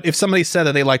down. But if somebody said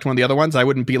that they liked one of the other ones, I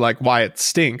wouldn't be like, why it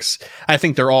stinks. I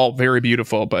think they're all very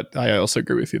beautiful, but I also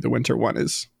agree with you. The winter one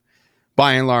is,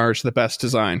 by and large, the best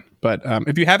design. But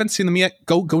if you haven't seen them yet,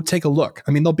 go take a look.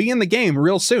 I mean, they'll be in the game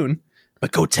real soon,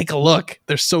 but go take a look.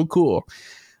 They're so cool.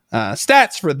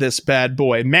 Stats for this bad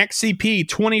boy. Max CP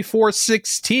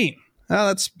 2416.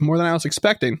 That's more than I was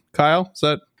expecting. Kyle, is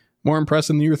that more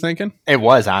impressive than you were thinking? It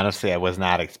was, honestly. I was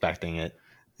not expecting it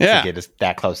to get us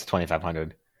that close to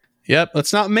 2,500. Yep.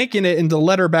 It's not making it into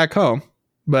letter back home,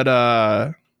 but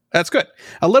that's good.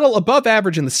 A little above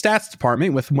average in the stats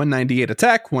department with 198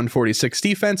 attack, 146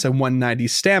 defense, and 190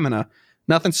 stamina.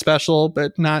 Nothing special,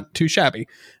 but not too shabby.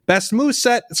 Best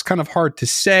moveset, it's kind of hard to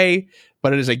say,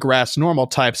 but it is a grass normal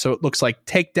type, so it looks like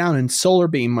Takedown and Solar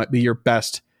Beam might be your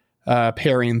best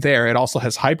pairing there. It also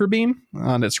has Hyper Beam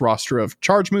on its roster of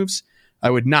charge moves. I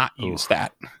would not use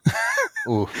that.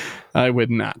 I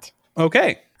would not.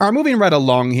 Okay. All right, moving right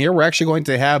along here, we're actually going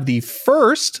to have the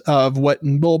first of what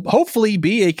will hopefully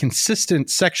be a consistent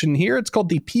section here. It's called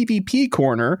the PvP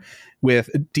Corner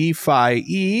with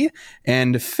DeFi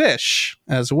and Fish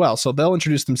as well. So they'll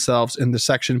introduce themselves in the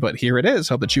section, but here it is.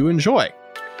 Hope that you enjoy.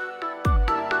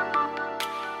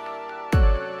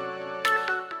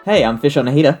 Hey, I'm Fish on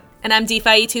a Heater. And I'm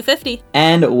DeFi250.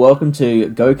 And welcome to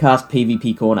GoCast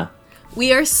PvP Corner.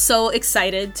 We are so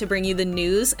excited to bring you the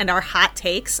news and our hot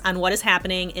takes on what is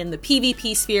happening in the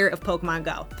PvP sphere of Pokemon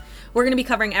Go. We're going to be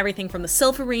covering everything from the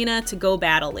Silph Arena to Go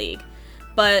Battle League.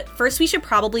 But first, we should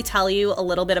probably tell you a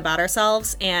little bit about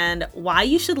ourselves and why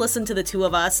you should listen to the two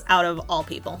of us out of all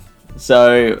people.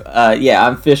 So,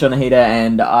 I'm Fish on a Heater,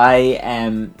 and I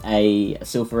am a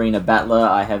Silph Arena battler.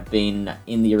 I have been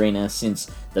in the arena since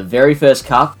the very first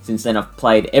cup. Since then, I've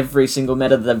played every single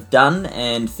meta that they've done,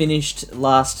 and finished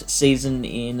last season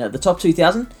in the top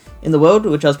 2,000 in the world,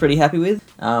 which I was pretty happy with.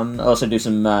 I also do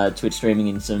some Twitch streaming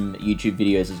and some YouTube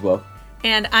videos as well.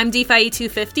 And I'm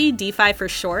DeFi250, DeFi for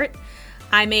short.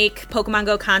 I make Pokemon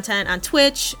Go content on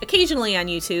Twitch, occasionally on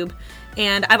YouTube,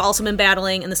 and I've also been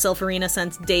battling in the Silph Arena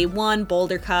since day one,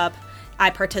 Boulder Cup. I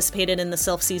participated in the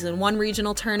Silph Season 1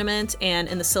 regional tournament, and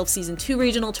in the Silph Season 2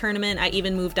 regional tournament, I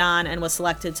even moved on and was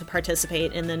selected to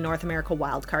participate in the North America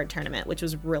Wildcard tournament, which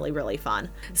was really, really fun.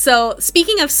 So,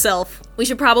 speaking of Silph, we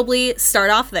should probably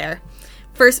start off there.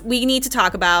 First, we need to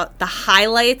talk about the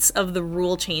highlights of the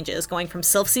rule changes going from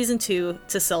Sylph Season 2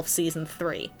 to Sylph Season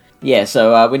 3. Yeah,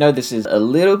 so we know this is a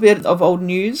little bit of old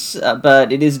news,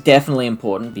 but it is definitely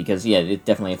important because, yeah, it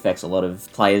definitely affects a lot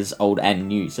of players, old and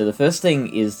new. So the first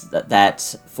thing is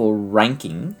that for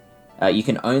ranking, you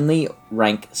can only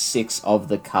rank 6 of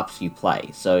the cups you play.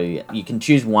 So you can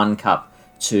choose one cup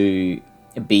to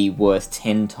be worth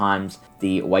 10 times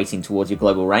the weighting towards your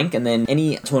global rank, and then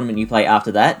any tournament you play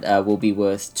after that will be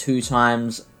worth 2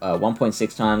 times,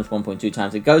 1.6 times, 1.2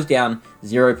 times. It goes down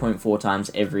 0.4 times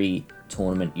every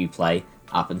tournament you play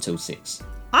up until 6.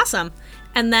 Awesome.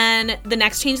 And then the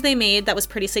next change they made that was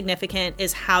pretty significant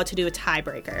is how to do a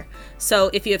tiebreaker. So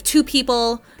if you have 2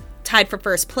 people tied for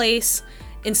first place,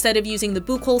 instead of using the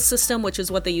Buchholz system, which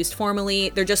is what they used formerly,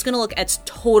 they're just going to look at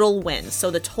total wins. So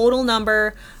the total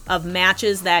number of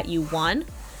matches that you won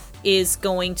is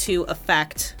going to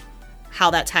affect how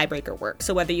that tiebreaker works.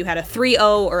 So whether you had a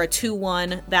 3-0 or a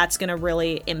 2-1, that's going to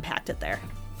really impact it there.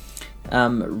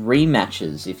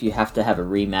 Rematches. If you have to have a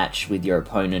rematch with your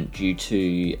opponent due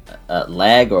to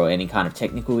lag or any kind of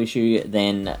technical issue,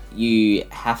 then you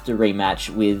have to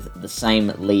rematch with the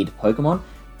same lead Pokemon.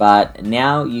 But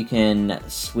now you can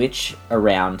switch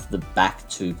around the back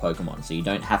 2 Pokemon, so you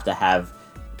don't have to have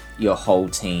your whole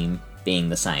team being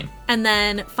the same. And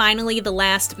then finally, the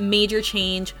last major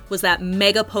change was that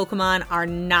Mega Pokemon are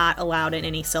not allowed in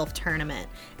any Sylph tournament.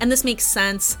 And this makes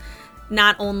sense.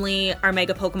 Not only are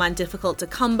Mega Pokemon difficult to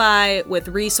come by with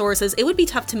resources, it would be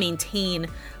tough to maintain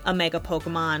a Mega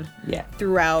Pokemon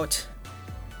throughout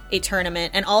a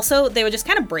tournament, and also they would just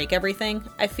kind of break everything,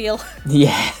 I feel.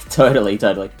 Yeah, totally.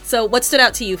 So what stood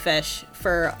out to you, Fish,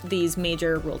 for these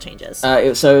major rule changes? So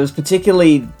it was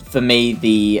particularly, for me,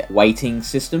 the weighting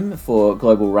system for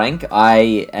global rank.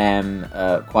 I am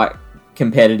quite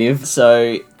competitive,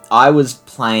 so I was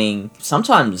playing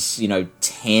sometimes,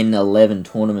 10, 11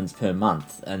 tournaments per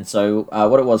month, and so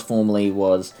what it was formerly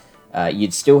was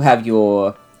you'd still have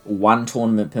your one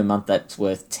tournament per month that's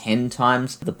worth 10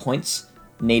 times the points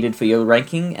needed for your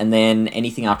ranking, and then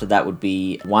anything after that would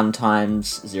be 1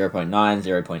 times 0.9,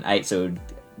 0.8, so it would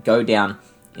go down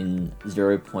in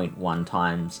 0.1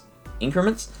 times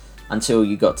increments until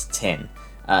you got to 10.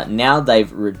 Now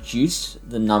they've reduced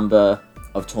the number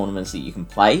of tournaments that you can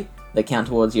play that count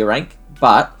towards your rank,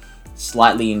 but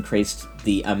slightly increased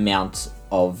the amount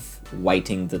of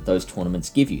weighting that those tournaments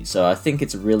give you. So I think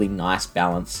it's a really nice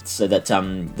balance so that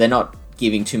they're not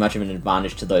giving too much of an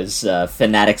advantage to those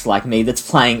fanatics like me that's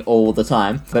playing all the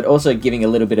time, but also giving a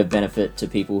little bit of benefit to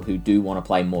people who do want to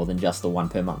play more than just the one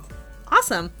per month.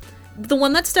 Awesome. The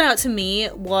one that stood out to me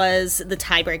was the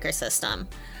tiebreaker system.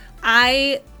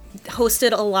 I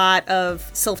hosted a lot of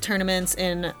Sylph tournaments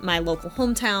in my local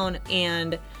hometown,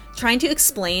 and trying to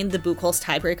explain the Buchholz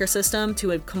tiebreaker system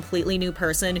to a completely new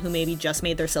person who maybe just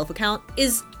made their Sylph account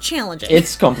is challenging.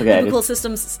 It's complicated. The Buchholz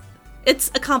system's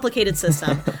It's a complicated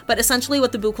system, but essentially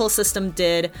what the Buchholz system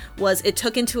did was it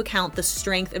took into account the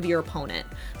strength of your opponent.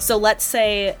 So let's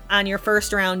say on your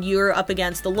first round, you're up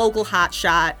against the local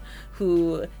hotshot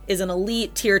who is an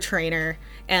elite tier trainer,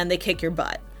 and they kick your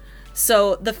butt.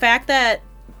 So the fact that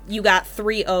you got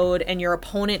 3-0'd and your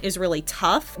opponent is really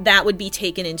tough, that would be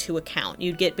taken into account.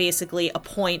 You'd get basically a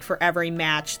point for every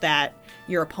match that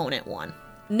your opponent won.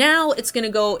 Now it's going to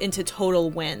go into total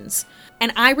wins.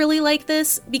 And I really like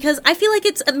this because I feel like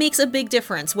it makes a big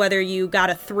difference whether you got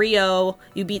a 3-0,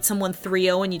 you beat someone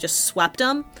 3-0 and you just swept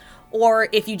them, or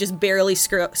if you just barely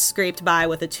scraped by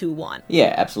with a 2-1.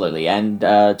 Yeah, absolutely. And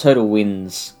total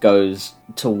wins goes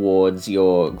towards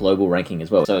your global ranking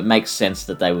as well. So it makes sense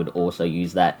that they would also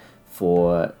use that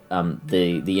for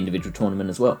the individual tournament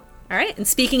as well. All right, and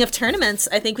speaking of tournaments,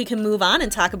 I think we can move on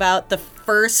and talk about the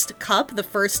first cup, the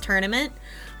first tournament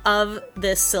of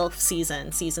this Sylph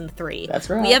season, Season 3. That's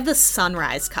right. We have the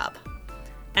Sunrise Cup,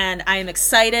 and I am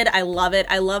excited. I love it.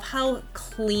 I love how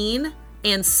clean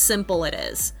and simple it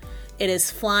is. It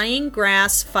is flying,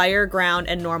 grass, fire, ground,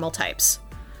 and normal types.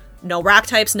 No rock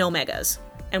types, no megas.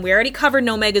 And we already covered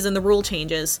no megas in the rule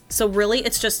changes, so really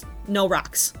it's just no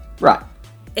rocks. Right.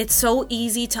 It's so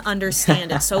easy to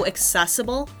understand. It's so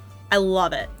accessible. I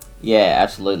love it. Yeah,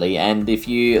 absolutely. And if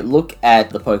you look at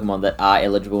the Pokemon that are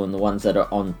eligible and the ones that are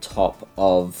on top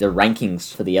of the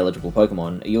rankings for the eligible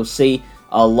Pokemon, you'll see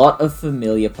a lot of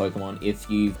familiar Pokemon if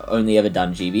you've only ever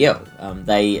done GBL.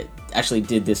 They actually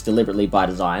did this deliberately by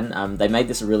design. They made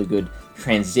this a really good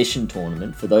transition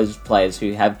tournament for those players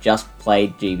who have just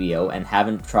played GBL and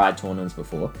haven't tried tournaments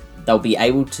before. They'll be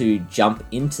able to jump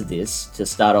into this to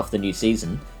start off the new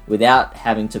season without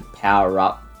having to power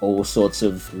up all sorts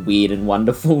of weird and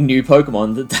wonderful new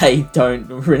Pokemon that they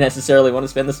don't necessarily want to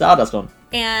spend the Stardust on.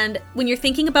 And when you're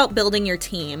thinking about building your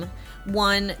team,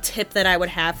 one tip that I would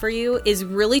have for you is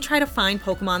really try to find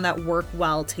Pokemon that work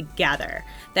well together,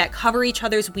 that cover each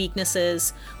other's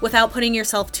weaknesses without putting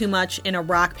yourself too much in a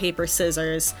rock, paper,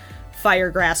 scissors, fire,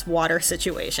 grass, water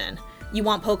situation. You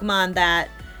want Pokemon that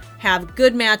have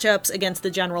good matchups against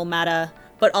the general meta,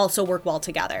 but also work well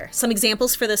together. Some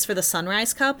examples for this for the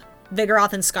Sunrise Cup,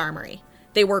 Vigoroth and Skarmory.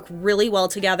 They work really well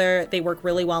together. They work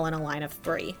really well in a line of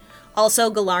 3.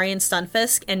 Also, Galarian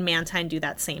Stunfisk and Mantine do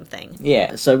that same thing.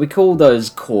 Yeah, so we call those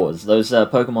cores. Those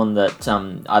Pokemon that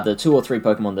are the 2 or 3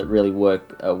 Pokemon that really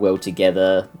work well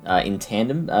together in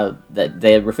tandem. That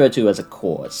they're referred to as a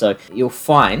core. So you'll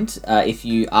find if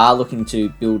you are looking to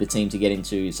build a team to get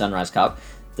into Sunrise Cup,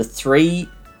 the 3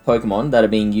 Pokemon that are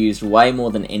being used way more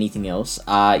than anything else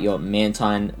are your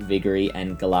Mantine, Vigori,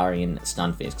 and Galarian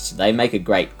Stunfisk. So they make a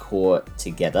great core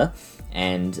together,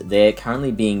 and they're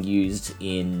currently being used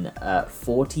in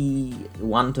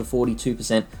 41 to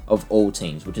 42% of all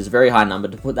teams, which is a very high number.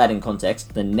 To put that in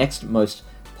context, the next most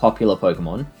popular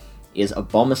Pokemon is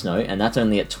Abomasnow, and that's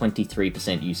only at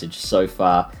 23% usage so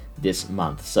far this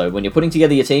month. So when you're putting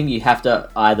together your team, you have to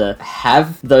either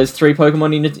have those 3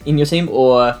 Pokemon in your team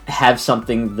or have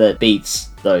something that beats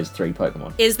those 3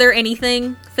 Pokemon. Is there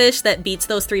anything, Fish, that beats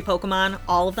those 3 Pokemon,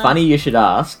 all of them? Funny you should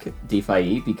ask,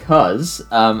 DeFi, because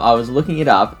I was looking it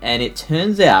up, and it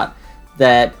turns out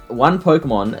that one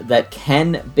Pokemon that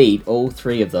can beat all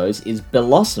 3 of those is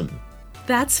Bellossom.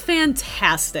 That's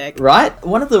fantastic. Right?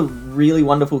 One of the really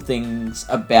wonderful things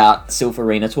about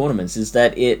Silpharina tournaments is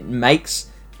that it makes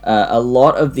a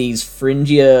lot of these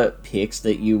fringier picks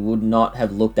that you would not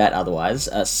have looked at otherwise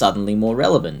suddenly more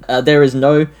relevant. There is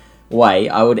no way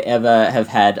I would ever have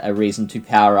had a reason to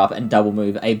power up and double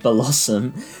move a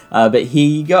Bellossom, but here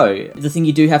you go. The thing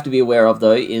you do have to be aware of,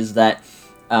 though, is that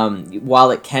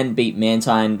while it can beat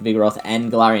Mantine, Vigoroth,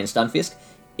 and Galarian Stunfisk,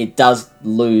 it does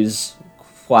lose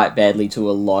quite badly to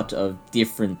a lot of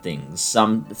different things.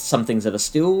 Some things that are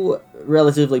still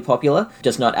relatively popular,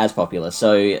 just not as popular.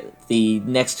 So the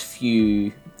next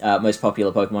few most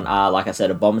popular Pokemon are, like I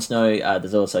said, Abomasnow.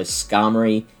 There's also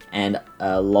Skarmory and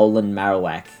Alolan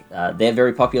Marowak. They're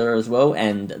very popular as well,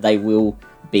 and they will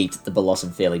beat the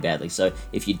Bellossom fairly badly. So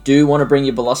if you do want to bring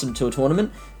your Bellossom to a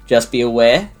tournament, just be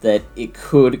aware that it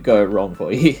could go wrong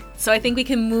for you. So I think we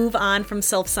can move on from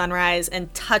Silph Sunrise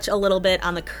and touch a little bit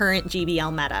on the current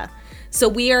GBL meta. So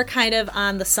we are kind of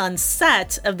on the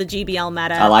sunset of the GBL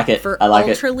meta. I like it. For I like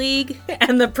Ultra it. League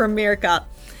and the Premier Cup.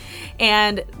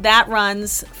 And that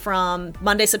runs from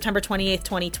Monday, September 28th,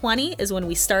 2020 is when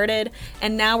we started.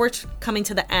 And now we're coming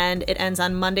to the end. It ends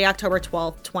on Monday, October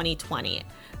 12th, 2020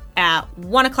 at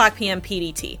 1 o'clock p.m.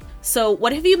 PDT. So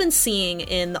what have you been seeing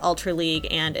in the Ultra League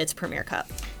and its Premier Cup?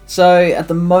 So, at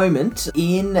the moment,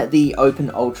 in the Open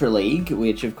Ultra League,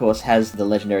 which of course has the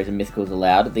Legendaries and Mythicals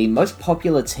allowed, the most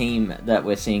popular team that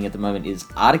we're seeing at the moment is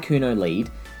Articuno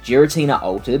lead, Giratina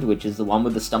Altered, which is the one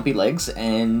with the stumpy legs,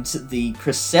 and the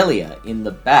Cresselia in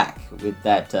the back with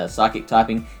that Psychic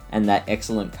typing and that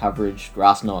excellent coverage,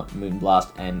 Grass Knot,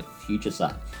 Moonblast, and Future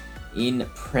Sight. In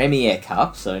Premier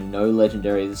Cup, so no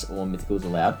Legendaries or Mythicals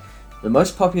allowed, the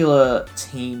most popular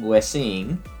team we're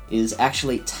seeing is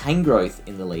actually Tangrowth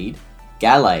in the lead,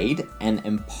 Gallade, and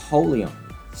Empoleon.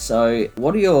 So,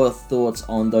 what are your thoughts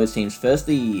on those teams? First,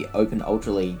 the Open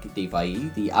Ultra League DeFi,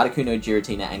 the Articuno,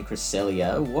 Giratina, and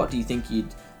Cresselia. What do you think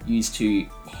you'd use to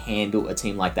handle a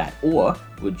team like that? Or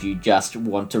would you just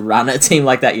want to run a team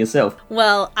like that yourself?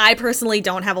 Well, I personally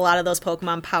don't have a lot of those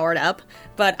Pokemon powered up,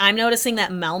 but I'm noticing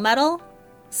that Melmetal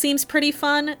seems pretty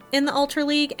fun in the Ultra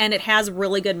League, and it has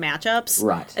really good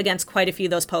matchups against quite a few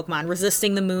of those Pokemon.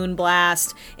 Resisting the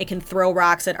Moonblast, it can throw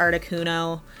rocks at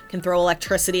Articuno, can throw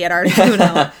electricity at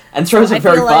Articuno. And throws it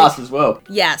very fast as well.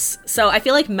 Yes, so I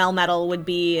feel like Melmetal would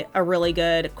be a really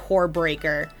good core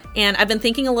breaker. And I've been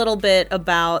thinking a little bit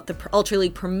about the Ultra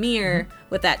League Premier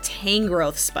with that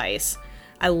Tangrowth spice.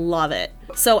 I love it.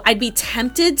 So I'd be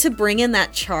tempted to bring in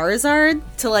that Charizard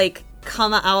to, like,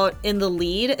 come out in the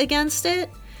lead against it,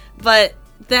 but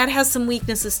that has some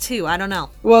weaknesses too. I don't know.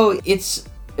 Well, it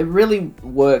really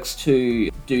works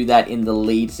to do that in the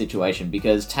lead situation,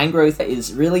 because Tangrowth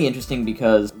is really interesting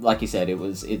because, like you said,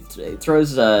 it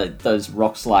throws those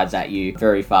rock slides at you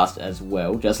very fast as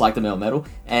well, just like the Melmetal,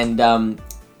 and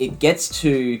it gets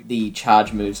to the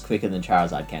charge moves quicker than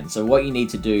Charizard can. So what you need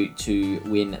to do to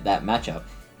win that matchup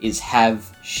is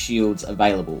have shields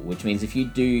available, which means if you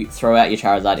do throw out your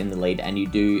Charizard in the lead and you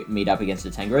do meet up against a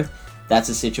Tangrowth, that's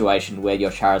a situation where your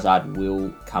Charizard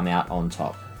will come out on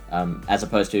top. As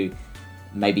opposed to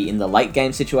maybe in the late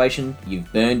game situation,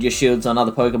 you've burned your shields on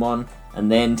other Pokemon,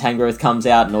 and then Tangrowth comes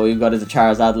out and all you've got is a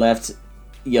Charizard left,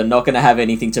 you're not going to have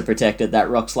anything to protect it. That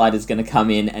Rock Slide is going to come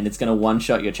in and it's going to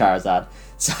one-shot your Charizard.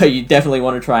 So you definitely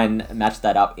want to try and match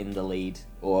that up in the lead.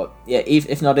 Or, yeah,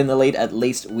 if not in the lead, at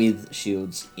least with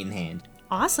shields in hand.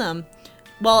 Awesome.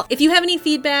 Well, if you have any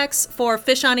feedbacks for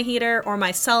Fish on a Heater or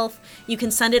myself, you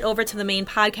can send it over to the main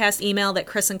podcast email that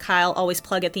Chris and Kyle always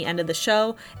plug at the end of the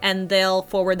show, and they'll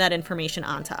forward that information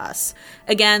on to us.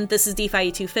 Again, this is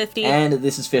DeFi 250. And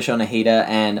this is Fish on a Heater,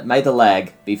 and may the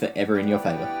lag be forever in your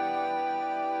favor.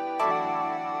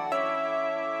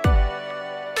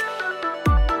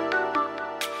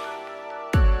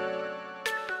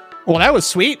 Well, that was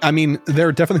sweet. I mean,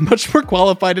 they're definitely much more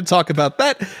qualified to talk about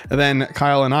that than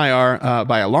Kyle and I are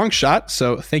by a long shot.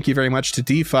 So thank you very much to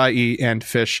DeFi and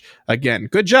Fish again.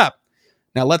 Good job.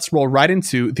 Now let's roll right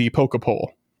into the Pokepoll.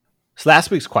 So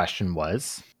last week's question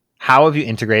was, how have you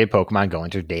integrated Pokemon Go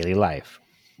into your daily life?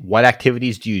 What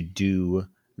activities do you do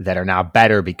that are now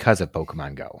better because of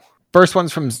Pokemon Go? First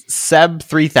one's from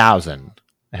Seb3000.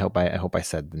 I hope I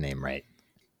said the name right.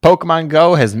 Pokemon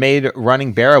Go has made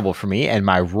running bearable for me, and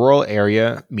my rural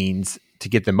area means to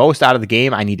get the most out of the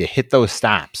game, I need to hit those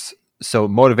stops. So it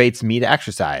motivates me to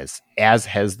exercise, as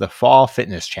has the Fall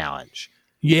Fitness Challenge.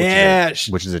 Yes.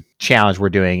 Which is a challenge we're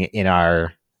doing in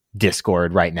our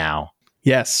Discord right now.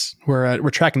 Yes. We're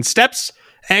tracking steps,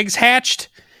 eggs hatched,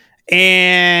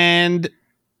 and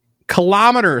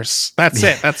kilometers. That's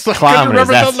it. That's the kilometers.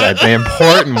 That's the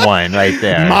important one right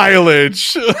there.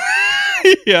 Mileage.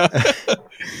 Yeah.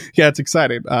 Yeah, it's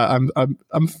exciting. I'm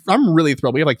really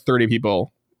thrilled. We have like 30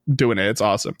 people doing it. It's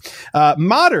awesome.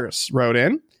 Modders wrote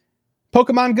in,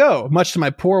 Pokemon Go, much to my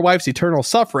poor wife's eternal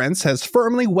sufferance, has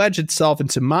firmly wedged itself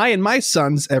into my and my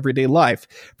son's everyday life.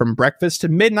 From breakfast to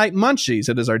midnight munchies,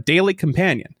 it is our daily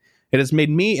companion. It has made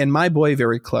me and my boy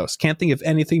very close. Can't think of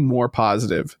anything more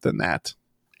positive than that.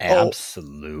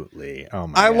 Absolutely. Oh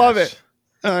my I gosh. love it.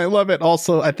 I love it.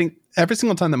 Also, I think every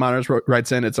single time that Modders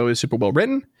writes in, it's always super well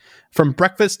written. From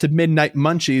breakfast to midnight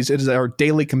munchies, it is our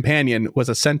daily companion, was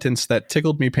a sentence that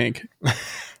tickled me pink.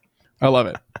 I love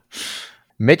it.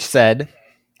 Mitch said,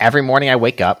 every morning I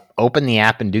wake up, open the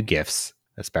app and do gifts.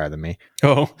 That's better than me.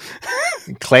 Oh.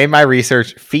 Claim my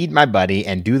research, feed my buddy,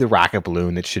 and do the rocket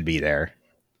balloon that should be there.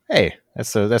 Hey,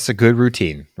 that's a good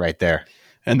routine right there.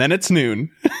 And then it's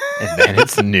noon. And then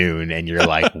it's noon, and you're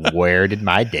like, where did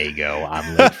my day go?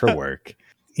 I'm late for work.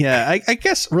 Yeah, I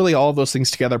guess really all of those things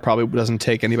together probably doesn't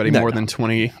take anybody more than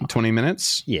 20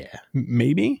 minutes. Yeah.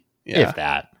 Maybe. Yeah. If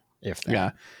that.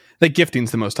 Yeah. The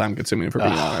gifting's the most time consuming, if we're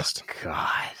being honest.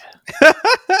 God.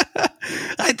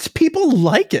 It's people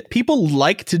like it. People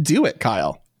like to do it,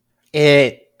 Kyle.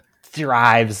 It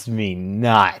drives me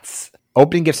nuts.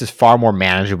 Opening gifts is far more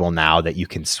manageable now that you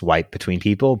can swipe between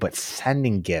people, but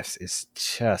sending gifts is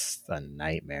just a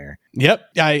nightmare. Yep,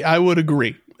 I would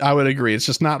agree. It's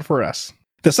just not for us.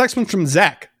 This next one's from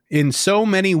Zach. In so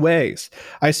many ways.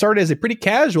 I started as a pretty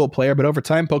casual player, but over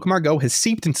time, Pokemon Go has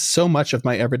seeped into so much of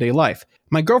my everyday life.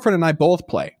 My girlfriend and I both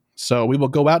play, so we will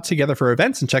go out together for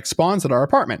events and check spawns at our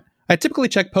apartment. I typically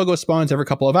check Pogo spawns every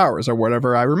couple of hours, or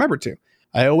whatever I remember to.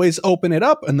 I always open it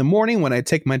up in the morning when I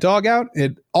take my dog out.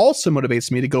 It also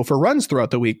motivates me to go for runs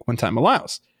throughout the week when time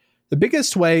allows. The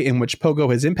biggest way in which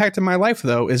Pogo has impacted my life,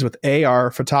 though, is with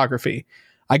AR photography.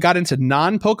 I got into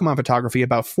non-Pokemon photography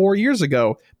about 4 years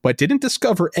ago, but didn't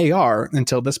discover AR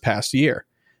until this past year.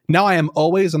 Now I am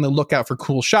always on the lookout for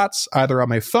cool shots, either on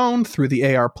my phone through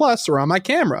the AR Plus or on my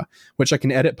camera, which I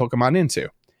can edit Pokemon into.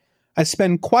 I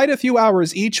spend quite a few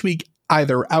hours each week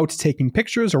either out taking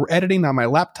pictures or editing on my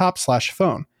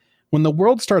laptop/phone. When the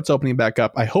world starts opening back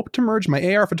up, I hope to merge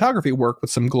my AR photography work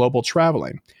with some global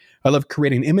traveling. I love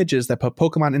creating images that put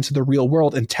Pokemon into the real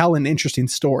world and tell an interesting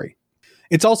story.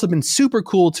 It's also been super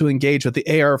cool to engage with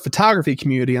the AR photography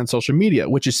community on social media,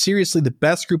 which is seriously the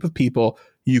best group of people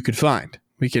you could find.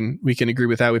 We can agree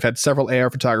with that. We've had several AR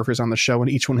photographers on the show,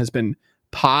 and each one has been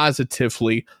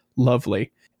positively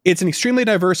lovely. It's an extremely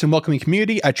diverse and welcoming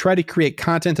community. I try to create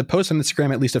content to post on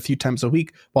Instagram at least a few times a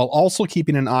week, while also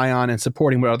keeping an eye on and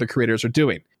supporting what other creators are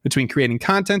doing. Between creating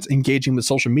content, engaging with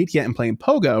social media, and playing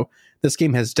Pogo, this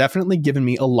game has definitely given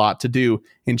me a lot to do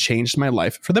and changed my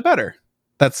life for the better.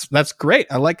 That's great.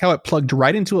 I like how it plugged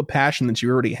right into a passion that you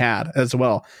already had as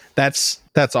well. That's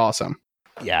awesome.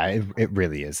 Yeah, it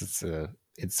really is.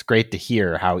 It's great to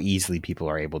hear how easily people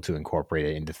are able to incorporate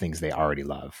it into things they already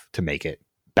love to make it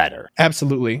better.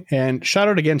 Absolutely. And shout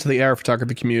out again to the AR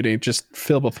photography community, just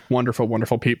filled with wonderful,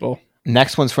 wonderful people.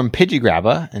 Next one's from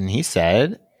Pidgeygrabba, and he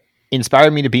said,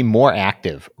 inspired me to be more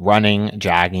active, running,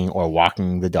 jogging, or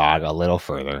walking the dog a little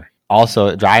further.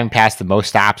 Also, driving past the most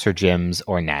stops or gyms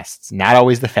or nests. Not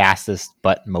always the fastest,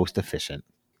 but most efficient.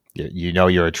 You know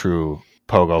you're a true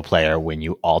Pogo player when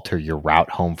you alter your route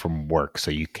home from work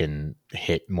so you can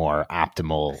hit more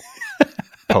optimal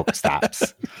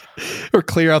Pokestops. Or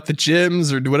clear out the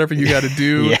gyms or do whatever you got to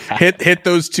do. Yeah. Hit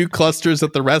those 2 clusters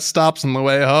at the rest stops on the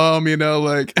way home,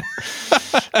 like.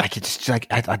 I could just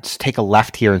I'll just take a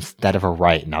left here instead of a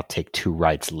right, and I'll take 2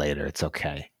 rights later. It's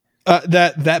okay.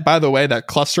 That by the way, that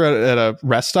cluster at a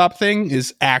rest stop thing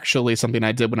is actually something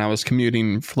I did when I was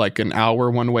commuting for like an hour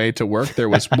one way to work. There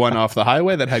was one off the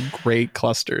highway that had great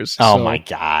clusters. Oh my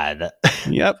God.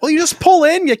 Yep. Well, you just pull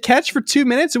in, you catch for 2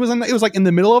 minutes. It was like in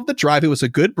the middle of the drive. It was a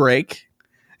good break.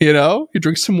 You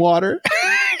drink some water,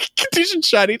 do some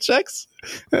shiny checks,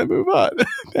 and move on.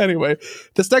 Anyway,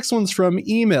 this next one's from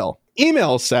Email.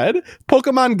 Email said,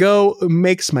 Pokemon Go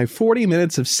makes my 40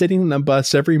 minutes of sitting in a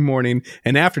bus every morning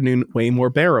and afternoon way more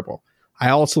bearable. I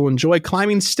also enjoy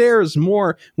climbing stairs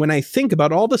more when I think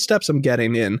about all the steps I'm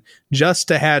getting in just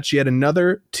to hatch yet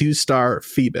another 2-star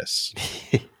Phoebus.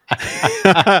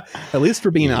 At least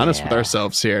we're being honest with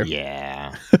ourselves here.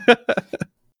 Yeah.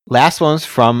 Last one's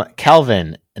from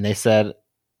Kelvin, and they said,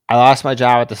 I lost my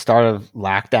job at the start of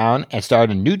lockdown and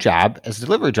started a new job as a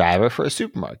delivery driver for a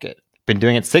supermarket. Been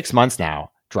doing it 6 months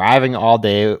now. Driving all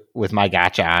day with my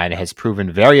gacha on has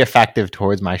proven very effective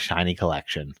towards my shiny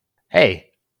collection. Hey,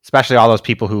 especially all those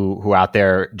people who out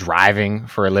there driving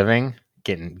for a living,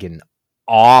 getting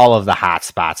all of the hot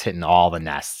spots, hitting all the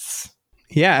nests.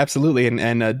 Yeah, absolutely.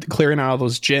 And clearing out all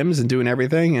those gyms and doing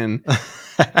everything. And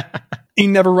you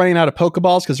never running out of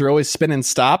Pokeballs because you're always spinning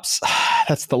stops.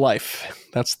 That's the life.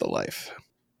 That's the life.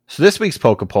 So this week's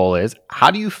Pokepoll is, how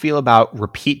do you feel about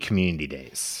repeat community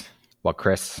days? Well,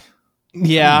 Chris,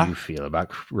 yeah, how do you feel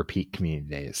about repeat community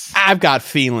days? I've got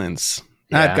feelings.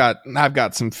 Yeah. I've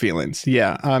got some feelings.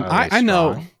 Yeah. I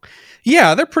know.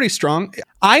 Yeah, they're pretty strong.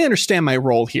 I understand my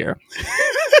role here.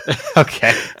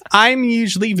 Okay. I'm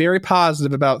usually very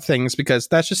positive about things because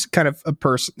that's just kind of the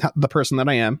person that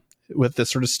I am with this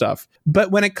sort of stuff.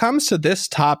 But when it comes to this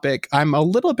topic, I'm a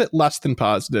little bit less than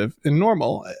positive and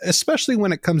normal, especially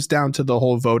when it comes down to the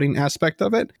whole voting aspect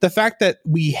of it. The fact that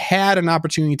we had an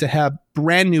opportunity to have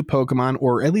brand new Pokemon,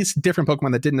 or at least different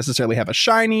Pokemon that didn't necessarily have a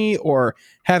shiny or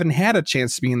haven't had a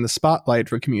chance to be in the spotlight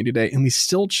for Community Day, and we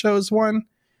still chose one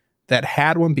that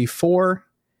had one before,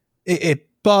 it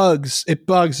bugs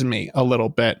me a little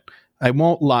bit. I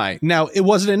won't lie. Now, it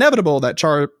wasn't inevitable that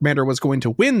Charmander was going to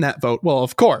win that vote. Well,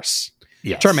 of course.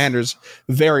 Yes. Charmander's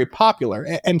very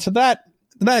popular. And to that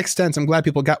extent, I'm glad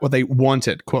people got what they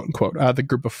wanted, quote unquote, out of the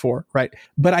group of 4, right?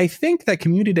 But I think that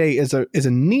Community Day is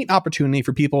a neat opportunity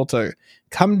for people to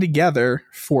come together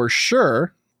for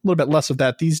sure. A little bit less of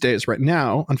that these days right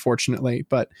now, unfortunately.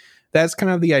 But that's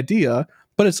kind of the idea.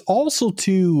 But it's also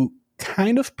to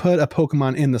kind of put a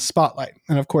Pokemon in the spotlight.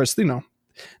 And of course,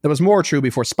 that was more true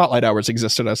before Spotlight Hours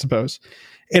existed, I suppose.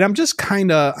 And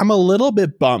I'm a little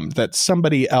bit bummed that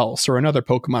somebody else, or another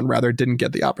Pokemon rather, didn't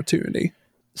get the opportunity.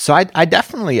 So I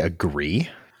definitely agree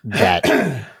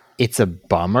that it's a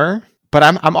bummer, but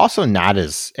I'm also not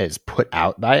as put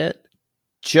out by it,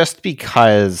 just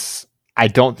because I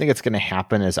don't think it's going to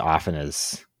happen as often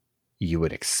as you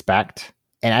would expect.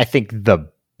 And I think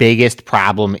the biggest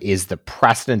problem is the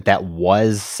precedent that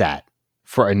was set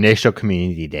for initial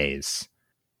community days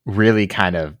really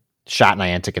kind of shot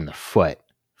Niantic in the foot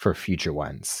for future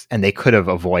ones. And they could have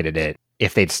avoided it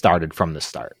if they'd started from the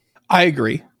start. I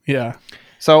agree. Yeah.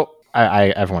 So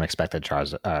everyone expected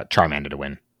Charmander to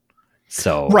win.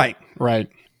 So right.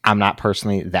 I'm not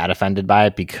personally that offended by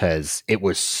it because it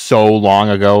was so long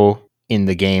ago in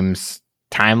the game's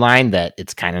timeline that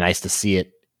it's kind of nice to see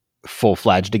it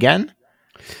full-fledged again.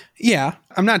 Yeah,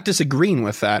 I'm not disagreeing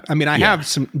with that. I mean, I have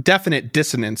some definite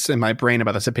dissonance in my brain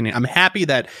about this opinion. I'm happy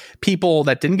that people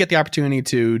that didn't get the opportunity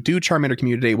to do Charmander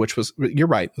Community Day, which was, you're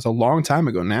right, it was a long time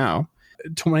ago now,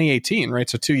 2018, right?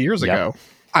 So 2 years ago.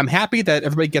 I'm happy that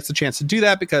everybody gets a chance to do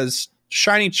that because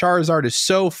Shiny Charizard is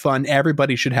so fun.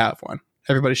 Everybody should have one.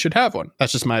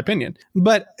 That's just my opinion.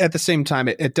 But at the same time,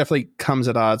 it definitely comes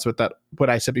at odds with that, what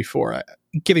I said before,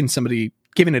 giving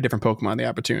a different Pokemon the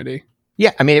opportunity.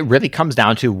 Yeah, I mean, it really comes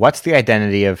down to what's the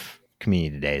identity of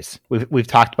community days. We've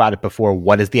talked about it before.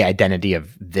 What is the identity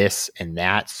of this and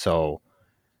that? So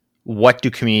what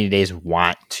do community days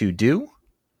want to do?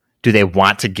 Do they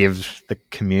want to give the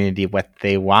community what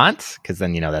they want? Because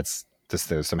then, that's just,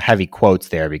 there's some heavy quotes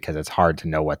there because it's hard to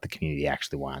know what the community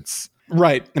actually wants.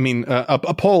 Right. I mean,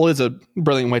 a poll is a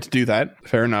brilliant way to do that.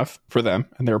 Fair enough for them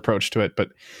and their approach to it. But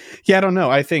yeah, I don't know.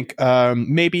 I think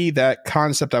maybe that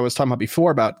concept I was talking about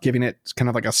before about giving it kind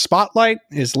of like a spotlight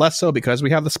is less so because we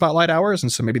have the spotlight hours.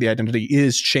 And so maybe the identity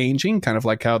is changing, kind of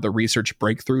like how the research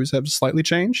breakthroughs have slightly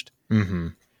changed. Mm-hmm.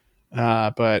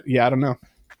 But yeah, I don't know.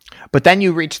 But then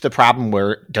you reach the problem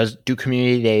where do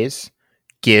community days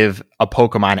give a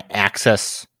Pokemon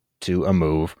access to a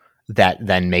move that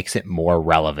then makes it more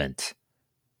relevant?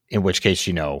 In which case,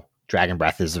 Dragon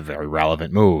Breath is a very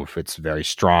relevant move. It's very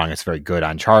strong. It's very good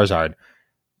on Charizard.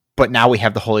 But now we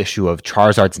have the whole issue of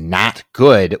Charizard's not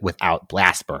good without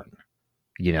Blast Burn,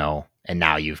 and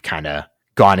now you've kind of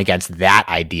gone against that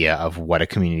idea of what a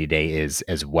community day is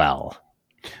as well.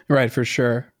 Right, for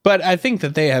sure. But I think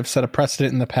that they have set a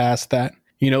precedent in the past that,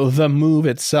 the move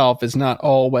itself is not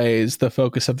always the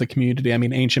focus of the community. I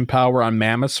mean, Ancient Power on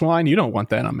Mamoswine, you don't want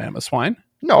that on Mamoswine.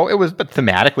 No, but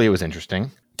thematically it was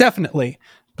interesting. Definitely.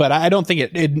 But I don't think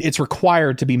it's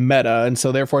required to be meta, and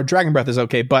so therefore Dragon Breath is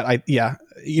okay. But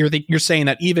you're saying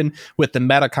that even with the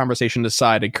meta conversation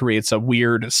aside, it creates a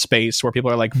weird space where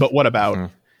people are like, but what about?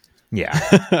 Mm-hmm.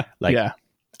 Yeah.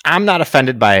 I'm not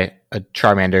offended by a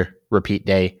Charmander repeat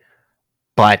day,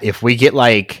 but if we get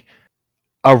like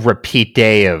a repeat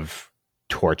day of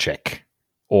Torchic,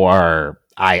 or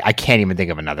I can't even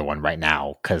think of another one right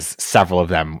now because several of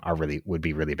them would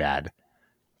be really bad.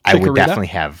 I would definitely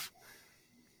have.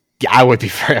 Yeah, I would be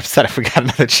very upset if we got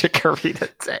another Chikorita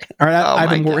day. All right, I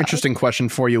have a more interesting question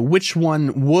for you. Which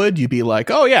one would you be like,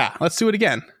 oh yeah, let's do it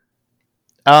again?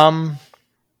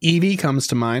 Eevee comes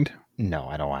to mind. No,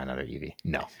 I don't want another Eevee.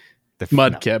 No.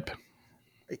 Mudkip. No.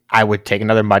 I would take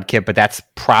another Mudkip, but that's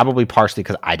probably partially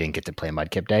because I didn't get to play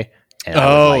Mudkip Day. And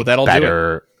that'll do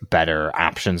it. Better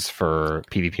options for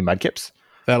PvP Mudkips.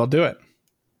 That'll do it.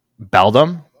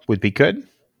 Beldum would be good.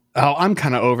 Oh, I'm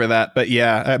kind of over that, but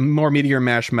yeah, more Meteor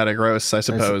Mash Metagross, I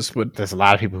suppose. There's a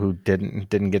lot of people who didn't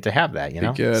get to have that,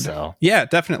 Good. So. Yeah,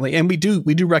 definitely, and we do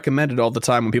recommend it all the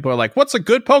time when people are like, "What's a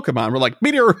good Pokemon?" We're like,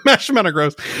 "Meteor Mash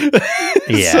Metagross."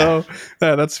 Yeah, so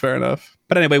that's fair enough.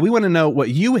 But anyway, we want to know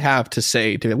what you have to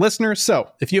say to the listeners. So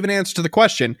if you have an answer to the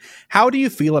question, how do you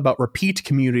feel about repeat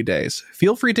community days?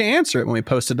 Feel free to answer it when we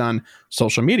post it on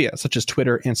social media, such as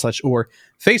Twitter and or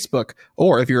Facebook.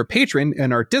 Or if you're a patron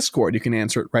in our Discord, you can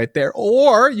answer it right there.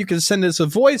 Or you can send us a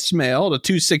voicemail to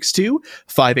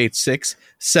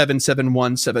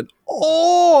 262-586-7717.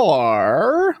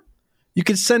 Or you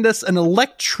can send us an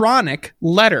electronic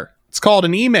letter. It's called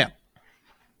an email.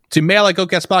 To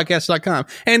mail@goatcastpodcast.com.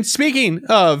 And speaking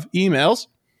of emails,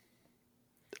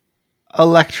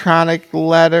 electronic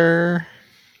letter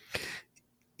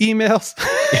emails.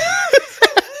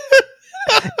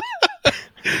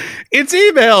 It's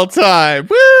email time.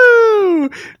 Woo!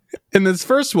 And this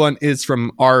first one is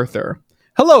from Arthur.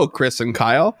 Hello, Chris and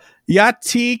Kyle.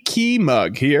 Yati Key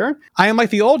Mug here. I am like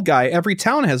the old guy every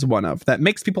town has one of that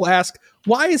makes people ask,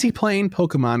 why is he playing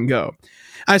Pokemon Go?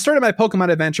 I started my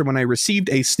Pokemon adventure when I received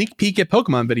a sneak peek at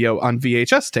Pokemon video on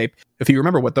VHS tape, if you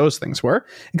remember what those things were,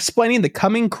 explaining the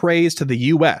coming craze to the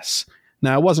US.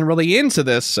 Now, I wasn't really into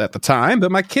this at the time,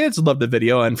 but my kids loved the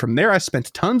video, and from there I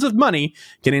spent tons of money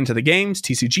getting into the games,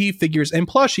 TCG, figures, and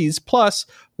plushies, plus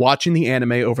watching the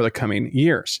anime over the coming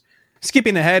years.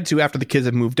 Skipping ahead to after the kids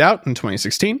had moved out in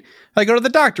 2016, I go to the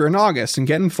doctor in August and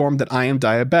get informed that I am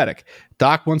diabetic.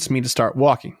 Doc wants me to start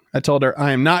walking. I told her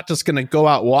I am not just going to go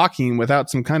out walking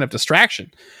without some kind of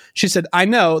distraction. She said, I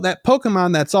know, that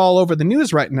Pokemon that's all over the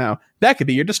news right now, that could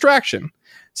be your distraction.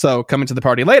 So coming to the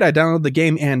party late, I downloaded the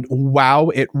game and wow,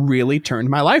 it really turned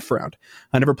my life around.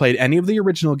 I never played any of the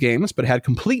original games, but had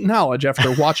complete knowledge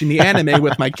after watching the anime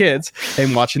with my kids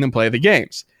and watching them play the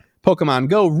games. Pokemon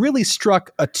Go really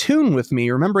struck a tune with me,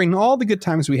 remembering all the good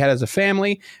times we had as a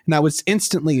family, and I was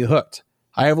instantly hooked.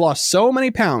 I have lost so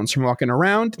many pounds from walking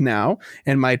around now,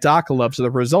 and my doc loves the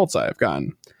results I have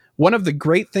gotten. One of the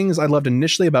great things I loved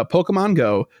initially about Pokemon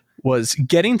Go was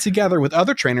getting together with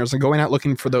other trainers and going out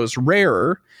looking for those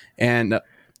rarer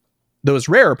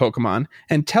Pokemon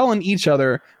and telling each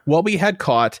other what we had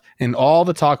caught and all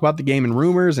the talk about the game and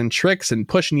rumors and tricks and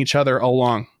pushing each other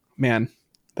along. Man,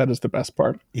 that is the best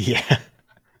part. Yeah.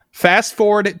 Fast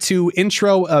forward to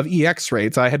intro of EX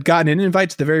raids. I had gotten an invite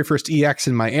to the very first EX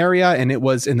in my area, and it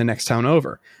was in the next town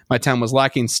over. My town was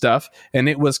lacking stuff, and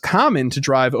it was common to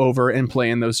drive over and play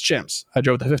in those gyms. I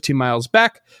drove the 15 miles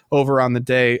back over on the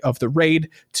day of the raid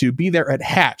to be there at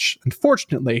Hatch.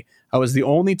 Unfortunately, I was the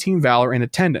only Team Valor in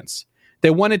attendance. They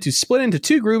wanted to split into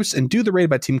two groups and do the raid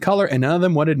by team color, and none of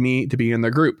them wanted me to be in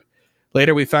their group.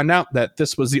 Later, we found out that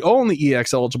this was the only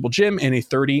EX-eligible gym in a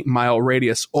 30-mile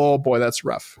radius. Oh, boy, that's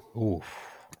rough. Ooh.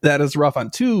 That is rough on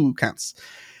 2 counts.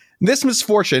 This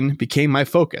misfortune became my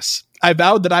focus. I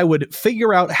vowed that I would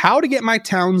figure out how to get my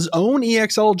town's own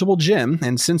EX-eligible gym,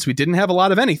 and since we didn't have a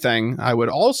lot of anything, I would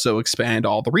also expand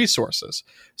all the resources.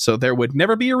 So there would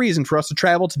never be a reason for us to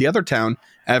travel to the other town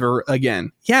ever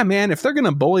again. Yeah, man, if they're going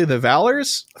to bully the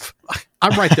Valors,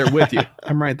 I'm right there with you.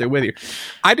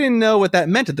 I didn't know what that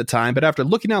meant at the time, but after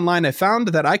looking online, I found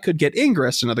that I could get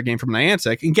Ingress, another game from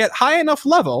Niantic, and get high enough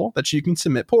level that you can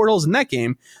submit portals in that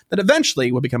game that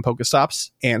eventually would become Pokestops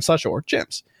and /or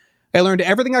gyms. I learned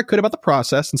everything I could about the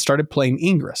process and started playing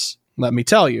Ingress. Let me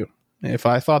tell you, if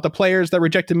I thought the players that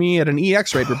rejected me at an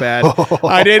EX rate were bad,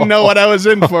 I didn't know what I was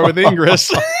in for with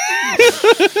Ingress.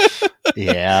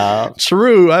 Yeah.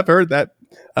 True. I've heard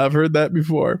that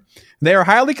before. They are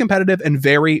highly competitive and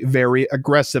very, very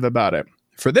aggressive about it.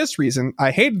 For this reason,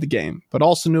 I hated the game, but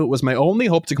also knew it was my only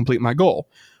hope to complete my goal.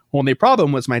 Only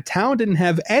problem was my town didn't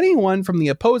have anyone from the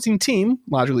opposing team.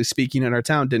 Logically speaking, and our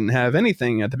town didn't have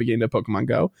anything at the beginning of Pokemon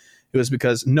Go. It was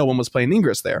because no one was playing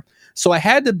Ingress there. So I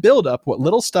had to build up what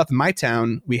little stuff in my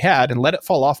town we had and let it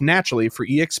fall off naturally for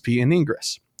EXP and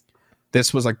Ingress.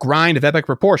 This was a grind of epic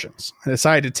proportions. I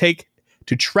decided to take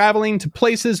to traveling to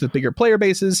places with bigger player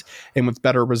bases and with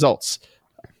better results.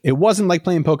 It wasn't like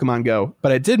playing Pokemon Go,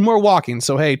 but I did more walking,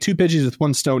 so hey, 2 Pidgeys with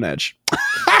 1 Stone Edge.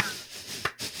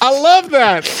 I love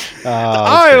that!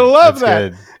 I love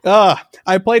that!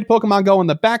 I played Pokemon Go in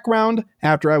the background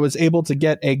after I was able to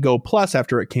get a Go Plus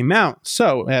after it came out,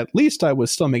 so at least I was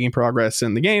still making progress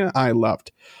in the game I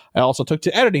loved. I also took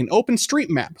to editing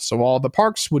OpenStreetMap, so all the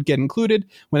parks would get included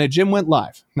when a gym went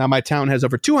live. Now my town has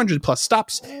over 200 plus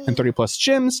stops and 30 plus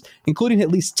gyms, including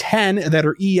at least 10 that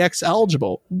are EX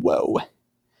eligible. Whoa.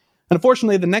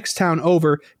 Unfortunately, the next town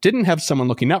over didn't have someone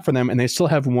looking out for them, and they still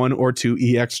have 1 or 2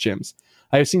 EX gyms.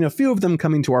 I have seen a few of them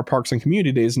coming to our parks and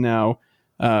community days now.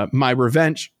 My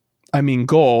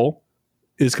goal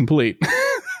is complete.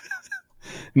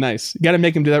 Nice. You got to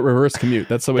make him do that reverse commute.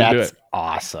 That's the way to do it. That's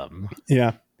awesome.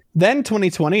 Yeah. Then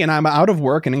 2020, and I'm out of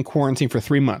work and in quarantine for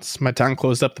 3 months. My town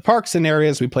closed up the parks and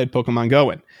areas we played Pokemon Go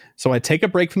in. So I take a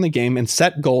break from the game and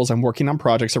set goals. I'm working on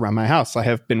projects around my house I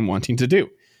have been wanting to do.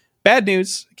 Bad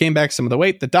news, came back some of the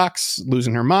weight, the doc's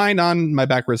losing her mind on my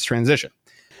backwards transition.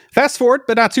 Fast forward,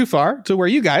 but not too far, to where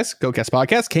you guys, GoCast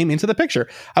Podcast, came into the picture.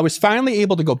 I was finally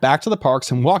able to go back to the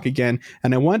parks and walk again,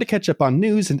 and I wanted to catch up on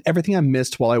news and everything I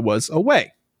missed while I was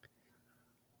away.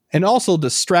 And also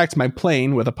distract my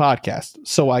playing with a podcast.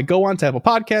 So I go on to Apple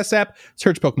Podcasts app,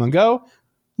 search Pokemon Go,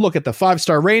 look at the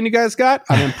 5-star rating you guys got.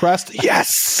 I'm impressed.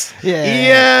 Yes! Yeah.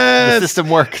 Yes! The system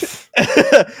works.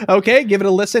 Okay, give it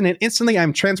a listen, and instantly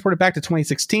I'm transported back to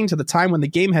 2016 to the time when the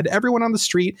game had everyone on the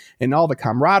street and all the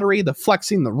camaraderie, the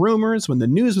flexing, the rumors, when the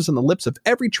news was on the lips of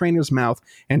every trainer's mouth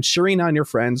and cheering on your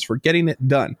friends for getting it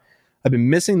done. I've been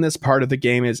missing this part of the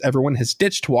game as everyone has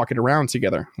ditched walking around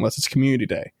together, unless it's community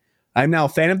day. I'm now a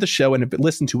fan of the show and have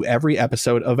listened to every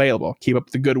episode available. Keep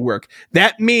up the good work.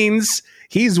 That means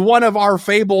he's one of our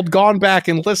fabled gone back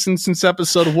and listened since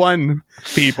episode 1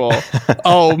 people.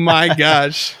 Oh my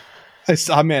gosh.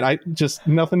 I just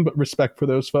nothing but respect for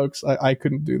those folks. I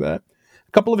couldn't do that.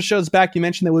 A couple of shows back, you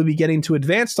mentioned that we'll be getting to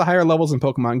advance to higher levels in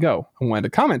Pokemon Go. I wanted to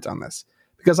comment on this.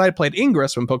 Because I had played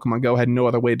Ingress when Pokemon Go had no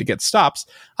other way to get stops,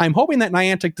 I'm hoping that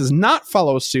Niantic does not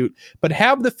follow suit, but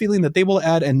have the feeling that they will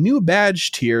add a new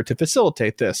badge tier to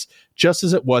facilitate this, just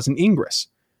as it was in Ingress.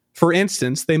 For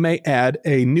instance, they may add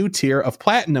a new tier of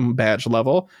Platinum badge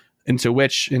level, into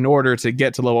which, in order to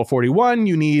get to level 41,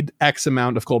 you need X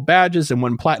amount of gold badges and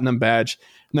 1 Platinum badge.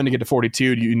 And then to get to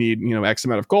 42, you need, X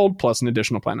amount of gold plus an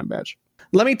additional Platinum badge.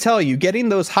 Let me tell you, getting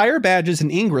those higher badges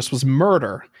in Ingress was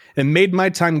murder and made my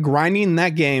time grinding in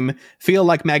that game feel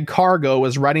like Magcargo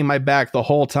was riding my back the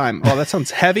whole time. Oh, that sounds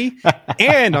heavy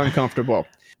and uncomfortable.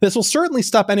 This will certainly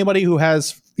stop anybody who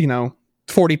has,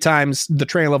 40 times the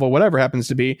train level, whatever happens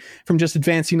to be, from just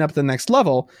advancing up to the next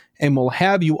level, and will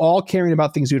have you all caring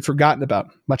about things you'd forgotten about,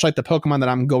 much like the Pokemon that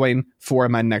I'm going for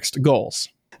in my next goals.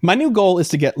 My new goal is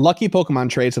to get lucky Pokemon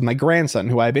trades with my grandson,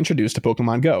 who I've introduced to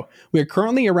Pokemon Go. We are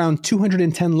currently around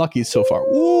 210 luckies so far.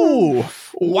 Ooh,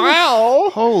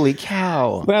 wow. Holy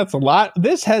cow. That's a lot.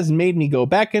 This has made me go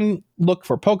back and look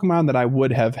for Pokemon that I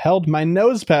would have held my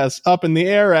nose pass up in the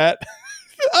air at.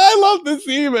 I love this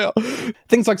email.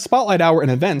 Things like Spotlight Hour and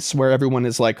events where everyone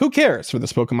is like, who cares for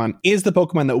this Pokemon, is the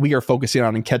Pokemon that we are focusing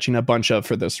on and catching a bunch of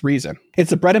for this reason. It's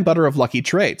the bread and butter of lucky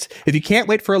trades. If you can't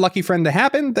wait for a lucky friend to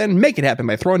happen, then make it happen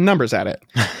by throwing numbers at it.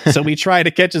 So we try to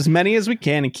catch as many as we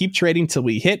can and keep trading till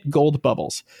we hit gold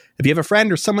bubbles. If you have a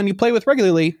friend or someone you play with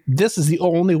regularly, this is the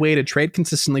only way to trade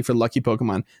consistently for lucky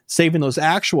Pokemon, saving those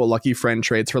actual lucky friend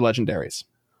trades for legendaries.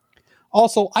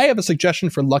 Also, I have a suggestion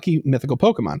for lucky mythical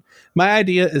Pokemon. My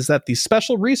idea is that the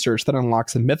special research that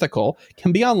unlocks a mythical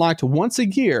can be unlocked once a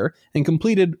year and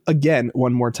completed again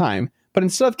one more time. But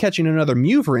instead of catching another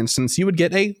Mew, for instance, you would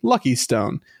get a Lucky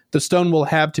Stone. The stone will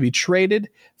have to be traded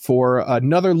for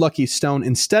another Lucky Stone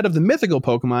instead of the mythical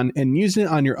Pokemon, and using it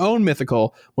on your own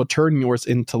mythical will turn yours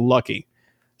into Lucky.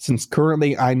 Since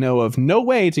currently I know of no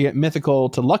way to get mythical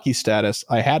to Lucky status,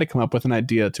 I had to come up with an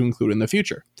idea to include in the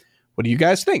future. What do you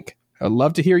guys think? I'd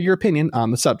love to hear your opinion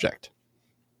on the subject.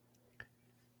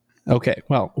 Okay,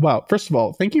 well, wow. First of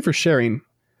all, thank you for sharing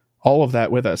all of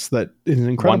that with us. That is an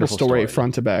incredible Wonderful story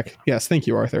front to back. Yes, thank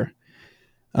you, Arthur.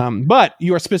 But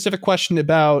your specific question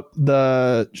about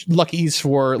the luckies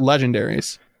for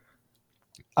legendaries,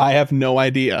 I have no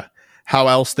idea how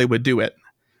else they would do it.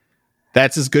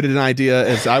 That's as good an idea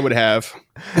as I would have.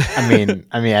 I mean,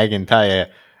 I can tell you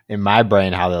in my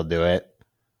brain how they'll do it.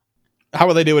 How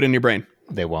will they do it in your brain?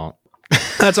 They won't.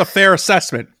 That's a fair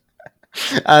assessment.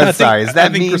 I'm sorry. Does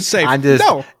that mean we're safe?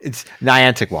 No, it's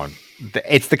Niantic won't.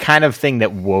 It's the kind of thing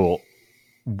that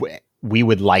we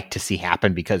would like to see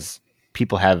happen because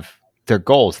people have their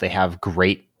goals. They have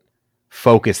great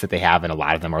focus that they have, and a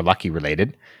lot of them are lucky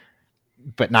related.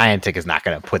 But Niantic is not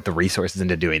going to put the resources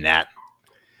into doing that.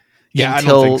 Yeah,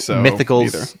 until I don't think so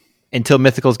mythicals either. Until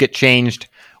mythicals get changed,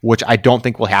 which I don't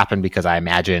think will happen because I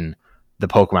imagine the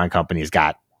Pokemon company's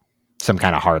got some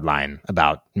kind of hard line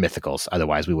about mythicals.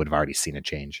 Otherwise, we would have already seen a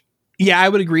change. Yeah, I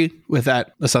would agree with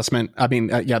that assessment. I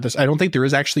mean, I don't think there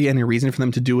is actually any reason for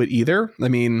them to do it either. I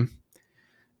mean,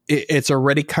 it's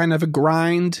already kind of a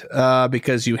grind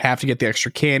because you have to get the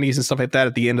extra candies and stuff like that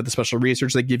at the end of the special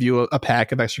research. They give you a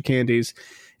pack of extra candies.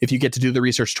 If you get to do the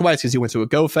research twice because you went to a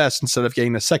Go Fest, instead of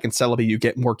getting a second Celebi, you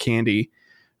get more candy,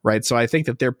 right? So I think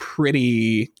that they're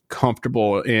pretty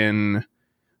comfortable in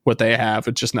what they have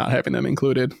with just not having them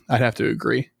included. I'd have to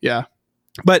agree. Yeah.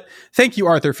 But thank you,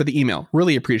 Arthur, for the email.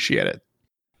 Really appreciate it.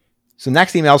 So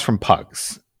next email is from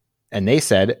Pugs. And they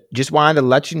said, just wanted to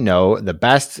let you know the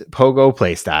best Pogo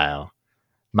play style.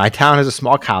 My town has a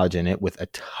small college in it with a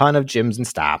ton of gyms and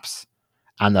stops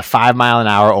on the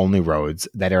 5-mile-an-hour only roads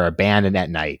that are abandoned at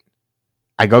night.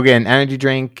 I go get an energy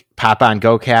drink, pop on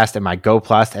GoCast and my Go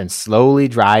Plus, and slowly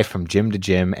drive from gym to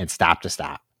gym and stop to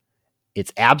stop.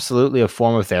 It's absolutely a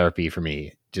form of therapy for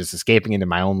me, just escaping into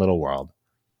my own little world.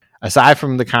 Aside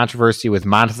from the controversy with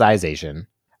monetization,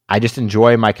 I just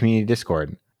enjoy my community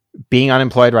Discord. Being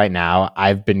unemployed right now,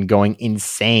 I've been going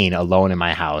insane alone in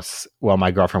my house while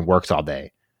my girlfriend works all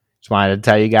day. Just wanted to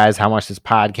tell you guys how much this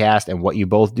podcast and what you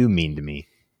both do mean to me.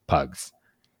 Pugs.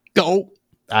 Go.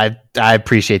 I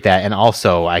appreciate that. And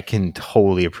also, I can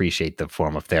totally appreciate the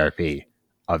form of therapy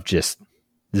of just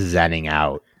zenning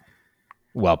out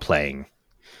while playing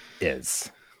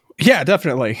is. Yeah,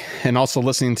 definitely. And also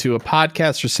listening to a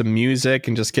podcast or some music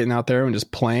and just getting out there and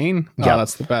just playing. Yeah,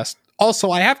 that's the best.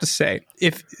 Also, I have to say,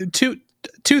 if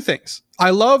two things. I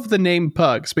love the name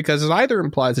Pugs because it either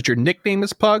implies that your nickname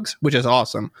is Pugs, which is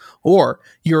awesome, or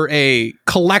you're a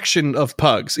collection of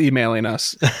pugs emailing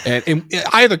us. And in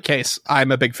either case,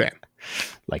 I'm a big fan.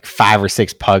 Like 5 or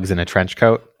 6 pugs in a trench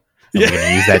coat. Yeah. We're going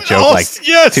to use that joke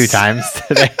 2 times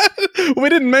today. We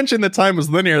didn't mention the time was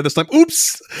linear this time.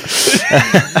 Oops.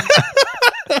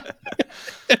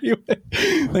 Anyway,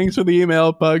 thanks for the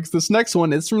email, Pugs. This next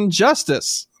one is from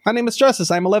Justice. My name is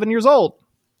Justice. I'm 11 years old.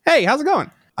 Hey, how's it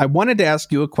going? I wanted to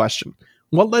ask you a question.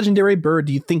 What legendary bird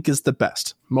do you think is the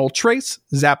best? Moltres,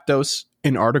 Zapdos,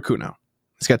 and Articuno.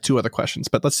 It's got 2 other questions,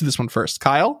 but let's do this one first.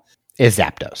 Kyle? Is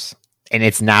Zapdos. And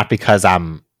it's not because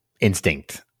I'm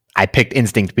Instinct. I picked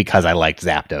Instinct because I liked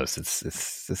Zapdos.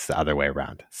 It's the other way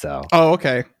around. So. Oh,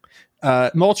 okay.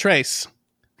 Moltres.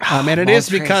 And it is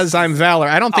because I'm Valor.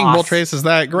 I don't think Moltres is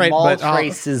that great.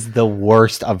 Moltres is the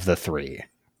worst of the 3.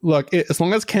 Look, as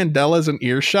long as Candela's an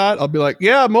earshot, I'll be like,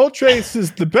 yeah, Moltres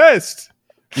is the best.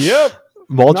 Yep.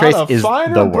 Moltres is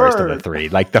the worst of the 3.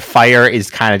 Like, the fire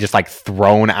is kind of just like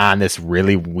thrown on this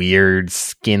really weird,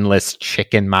 skinless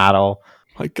chicken model.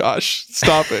 My gosh,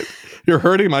 stop it. You're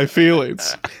hurting my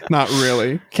feelings. Not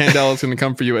really. Candela's going to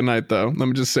come for you at night, though. Let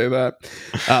me just say that.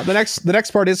 The next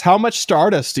part is, how much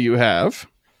Stardust do you have?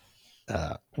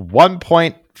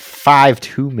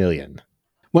 1.52 million.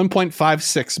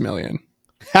 1.56 million.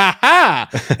 Ha ha!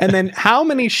 And then how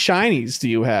many shinies do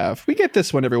you have? We get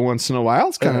this one every once in a while.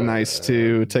 It's kind of nice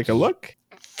to take a look.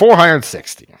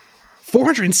 460.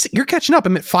 460. You're catching up.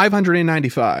 I'm at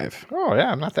 595. Oh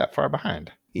yeah, I'm not that far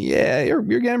behind. Yeah, you're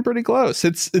getting pretty close.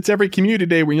 It's every community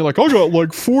day when you're like, I got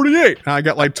like 48. And I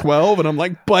got like 12, and I'm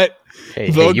like, but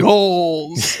the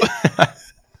goals.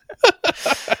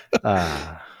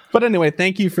 But anyway,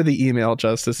 thank you for the email,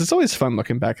 Justice. It's always fun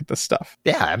looking back at this stuff.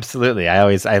 Yeah, absolutely.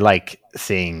 I like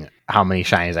seeing how many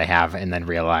shinies I have and then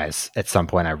realize at some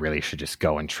point I really should just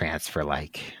go and transfer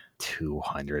like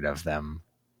 200 of them.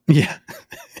 Yeah.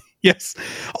 Yes.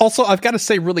 Also, I've got to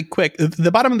say really quick,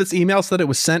 the bottom of this email said it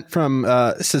was sent from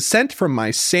my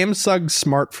Samsung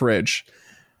smart fridge.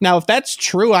 Now, if that's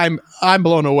true, I'm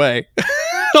blown away.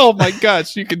 Oh my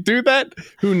gosh, you can do that?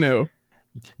 Who knew?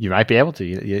 You might be able to.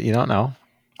 You don't know.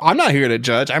 I'm not here to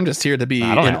judge. I'm just here to be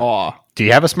in awe. Do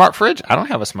you have a smart fridge? I don't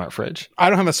have a smart fridge. I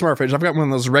don't have a smart fridge. I've got one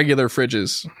of those regular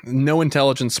fridges. No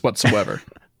intelligence whatsoever.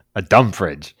 A dumb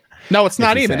fridge. No, it's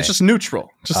not even. It's just neutral.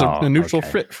 Just a neutral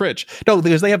fridge. No,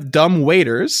 because they have dumb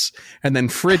waiters and then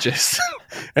fridges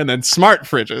and then smart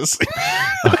fridges.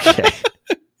 Okay.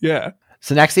 Yeah.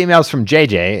 So next email is from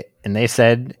JJ, and they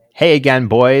said, "Hey again,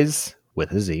 boys,"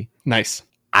 with a Z. Nice.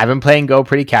 I've been playing Go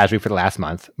pretty casually for the last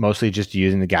month, mostly just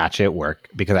using the gacha at work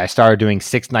because I started doing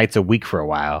 6 nights a week for a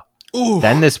while. Ooh.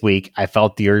 Then this week, I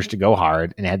felt the urge to go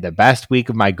hard and had the best week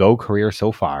of my Go career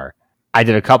so far. I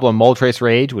did a couple of Moltres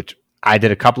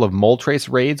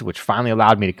raids, which finally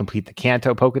allowed me to complete the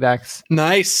Kanto Pokedex.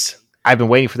 Nice. I've been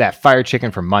waiting for that fire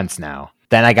chicken for months now.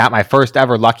 Then I got my first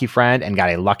ever lucky friend and got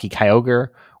a lucky Kyogre,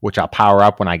 which I'll power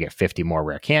up when I get 50 more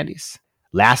rare candies.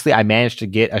 Lastly, I managed to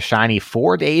get a shiny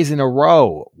 4 days in a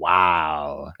row.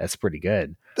 Wow, that's pretty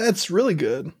good. That's really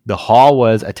good. The haul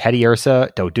was a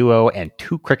Teddiursa, Doduo, and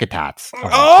 2 Cricketats.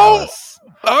 Oh,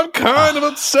 I'm kind of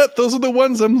upset. Those are the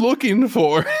ones I'm looking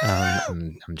for.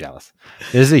 I'm jealous.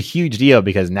 This is a huge deal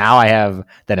because now I have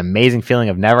that amazing feeling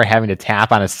of never having to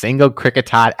tap on a single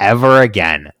Cricketot ever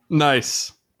again.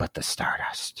 Nice. But the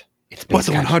Stardust. What's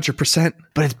 100%?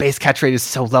 But its base catch rate is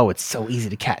so low, it's so easy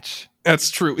to catch.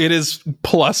 That's true. It is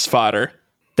plus fodder.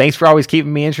 Thanks for always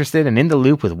keeping me interested and in the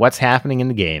loop with what's happening in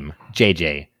the game.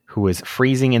 JJ, who is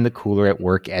freezing in the cooler at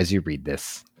work as you read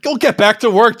this. Go get back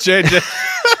to work, JJ.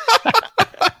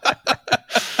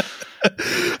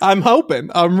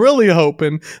 I'm really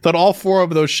hoping that all 4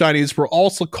 of those shinies were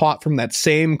also caught from that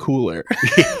same cooler.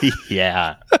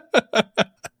 Yeah.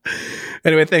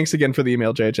 Anyway, thanks again for the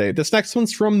email, JJ. This next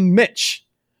one's from Mitch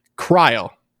Cryle.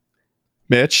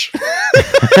 Mitch.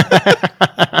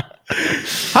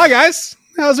 Hi, guys.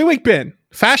 How's your week been?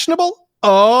 Fashionable?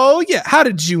 Oh, yeah. How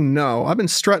did you know? I've been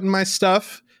strutting my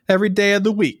stuff every day of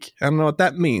the week. I don't know what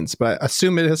that means, but I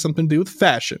assume it has something to do with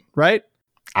fashion, right?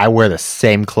 I wear the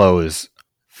same clothes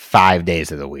 5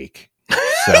 days of the week.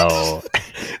 So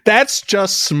that's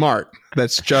just smart.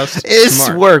 It's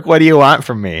smart. Work. What do you want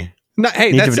from me? No,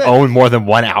 hey, Need to own more than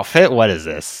one outfit? What is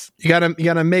this? You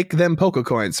gotta make them Poke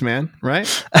Coins, man, right?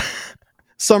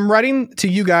 So I'm writing to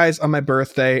you guys on my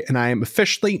birthday, and I am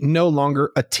officially no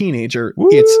longer a teenager. Woo!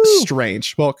 It's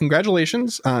strange. Well,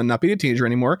 congratulations on not being a teenager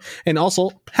anymore. And also,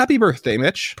 happy birthday,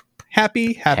 Mitch.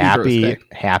 Happy birthday.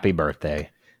 Happy birthday.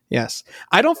 Yes.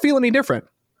 I don't feel any different,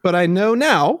 but I know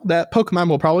now that Pokemon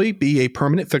will probably be a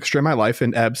permanent fixture in my life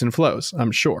in ebbs and flows,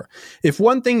 I'm sure. If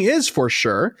one thing is for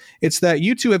sure, it's that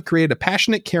you two have created a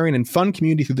passionate, caring, and fun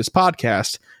community through this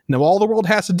podcast. Now all the world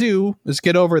has to do is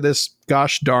get over this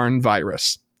gosh darn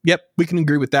virus. Yep, we can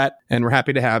agree with that, and we're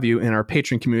happy to have you in our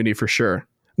patron community for sure.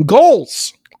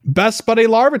 Goals! Best Buddy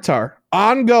Larvitar.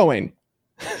 Ongoing.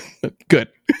 Good.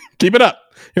 Keep it up.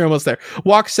 You're almost there.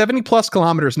 Walk 70 plus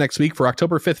kilometers next week for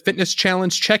October 5th Fitness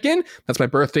Challenge check-in. That's my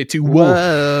birthday too.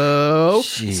 Whoa.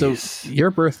 Jeez. So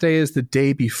your birthday is the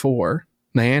day before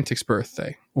Niantic's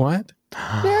birthday. What?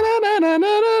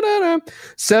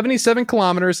 77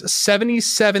 kilometers,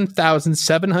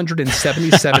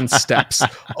 77,777 steps.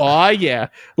 Oh, yeah.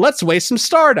 Let's waste some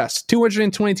Stardust.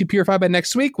 222 purified by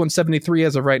next week, 173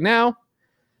 as of right now.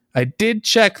 I did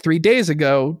check 3 days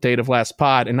ago, date of last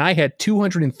pod, and I had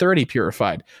 230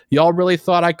 purified. Y'all really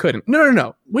thought I couldn't.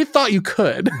 No. We thought you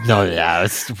could. No, yeah.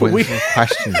 We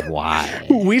questioned why.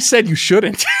 We said you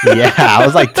shouldn't. Yeah, I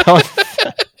was like, don't.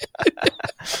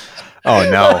 Oh,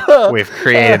 no. We've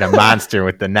created a monster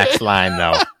with the next line,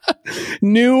 though.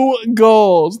 New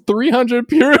goals. 300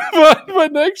 purified by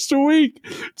next week.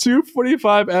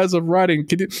 245 as of writing.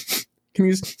 Can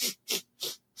you...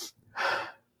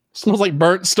 Smells like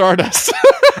burnt Stardust.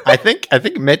 I think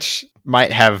Mitch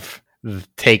might have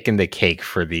taken the cake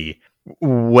for the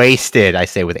wasted, I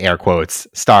say with air quotes,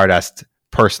 Stardust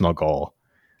personal goal.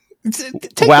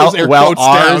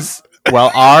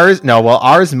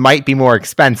 Ours might be more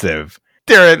expensive.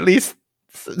 They're at least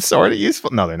Sort of useful.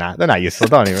 No, they're not. They're not useful.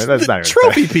 Don't even. That's not even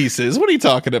Trophy pieces. What are you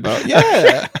talking about?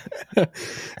 Yeah.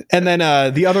 And then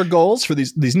the other goals for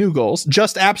these new goals: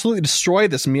 just absolutely destroy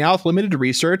this Meowth limited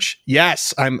research.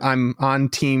 Yes, I'm on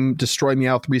team destroy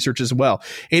Meowth research as well.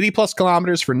 80 plus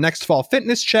kilometers for next fall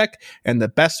fitness check, and the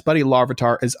best buddy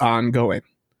Larvitar is ongoing.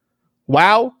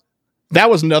 Wow. That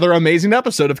was another amazing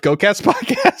episode of GoCast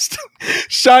Podcast.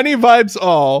 Shiny vibes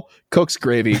all. Cooks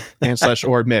gravy and /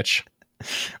 or Mitch.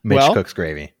 Mitch cooks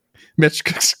gravy. Mitch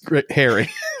cooks Harry.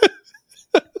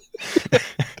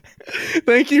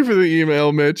 Thank you for the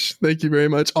email, Mitch. Thank you very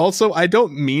much. Also, I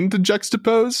don't mean to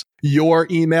juxtapose your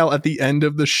email at the end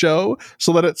of the show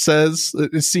so that it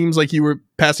seems like you were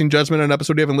passing judgment on an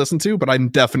episode you haven't listened to, but I'm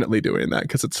definitely doing that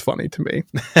because it's funny to me.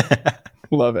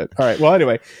 Love it. All right. Well,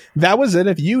 anyway, that was it.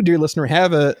 If you, dear listener,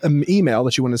 have an email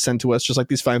that you want to send to us, just like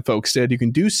these fine folks did, you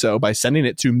can do so by sending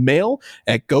it to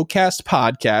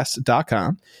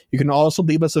mail@gocastpodcast.com. You can also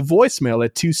leave us a voicemail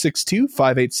at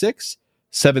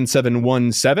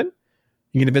 262-586-7717.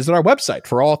 You can visit our website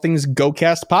for all things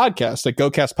GoCast Podcast at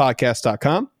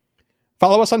gocastpodcast.com.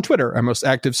 Follow us on Twitter, our most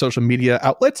active social media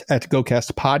outlet, at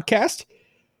GoCast Podcast.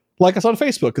 Like us on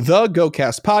Facebook, The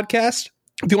GoCast Podcast.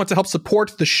 If you want to help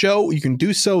support the show, you can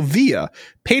do so via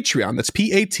Patreon. That's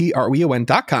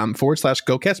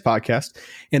patreon.com/GoCast Podcast.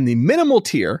 And the minimal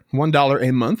tier, $1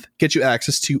 a month, gets you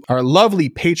access to our lovely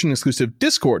patron-exclusive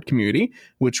Discord community,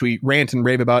 which we rant and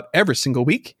rave about every single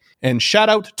week. And shout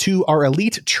out to our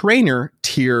elite trainer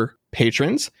tier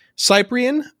patrons,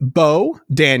 Cyprian, Bo,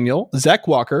 Daniel, Zach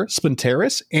Walker,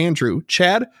 Splinteris, Andrew,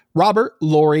 Chad, Robert,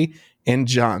 Lori, and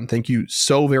John. Thank you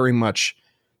so very much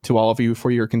to all of you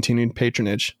for your continued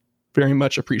patronage. Very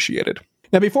much appreciated.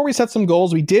 Now, before we set some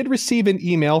goals, we did receive an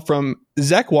email from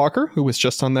Zach Walker, who was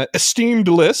just on that esteemed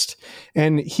list,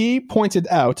 and he pointed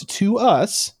out to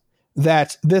us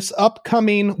that this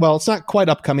upcoming, well, it's not quite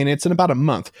upcoming, it's in about a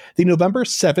month. The November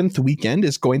 7th weekend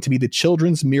is going to be the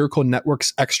Children's Miracle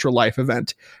Network's Extra Life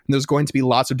event. And there's going to be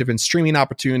lots of different streaming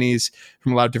opportunities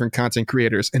from a lot of different content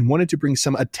creators, and wanted to bring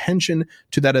some attention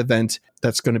to that event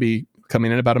that's going to be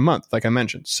coming in about a month, like I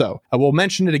mentioned. So I will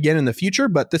mention it again in the future,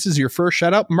 but this is your first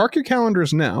shout out. Mark your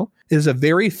calendars now. It is a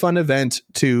very fun event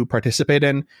to participate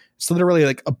in. It's literally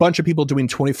like a bunch of people doing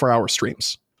 24-hour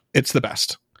streams. It's the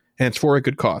best. And it's for a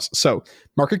good cause. So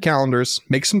mark your calendars,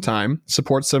 make some time,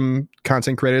 support some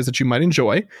content creators that you might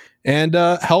enjoy, and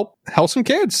help some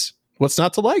kids. What's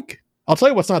not to like? I'll tell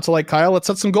you what's not to like, Kyle. Let's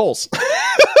set some goals.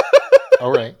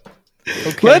 All right.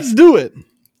 Okay. Let's do it.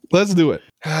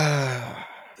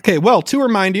 Okay, well, to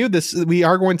remind you, we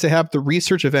are going to have the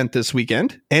research event this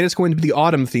weekend, and it's going to be the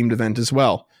autumn-themed event as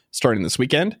well, starting this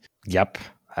weekend. Yep,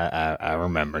 I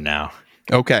remember now.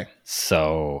 Okay.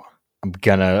 So I'm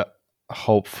going to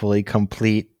hopefully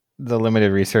complete the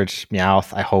limited research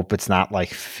Meowth. I hope it's not like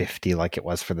 50 like it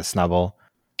was for the Snubbull.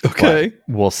 Okay.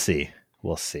 But we'll see.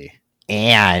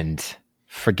 And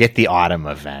forget the autumn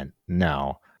event.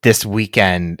 No. This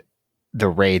weekend, the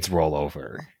raids roll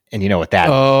over. And you know what that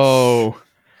means. Oh.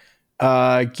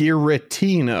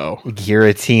 Giratina.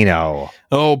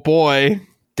 Oh boy.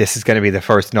 This is going to be the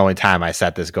first and only time I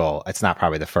set this goal. It's not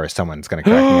probably the first. Someone's going to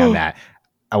correct me on that.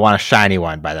 I want a shiny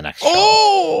one by the next show.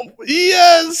 Oh,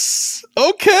 yes.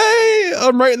 Okay.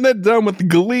 I'm writing that down with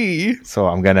glee. So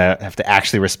I'm going to have to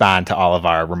actually respond to all of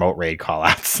our remote raid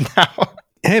callouts now.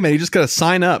 Hey, man, you just got to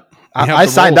sign up. I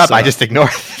signed up. I just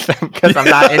ignored them because I'm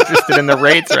not interested in the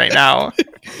raids right now.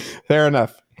 Fair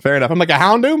enough. I'm like, a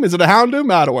Houndoom? Is it a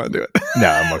Houndoom? I don't want to do it. No,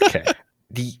 I'm okay.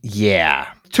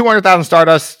 200,000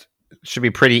 Stardust should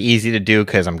be pretty easy to do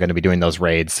because I'm going to be doing those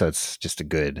raids. So it's just a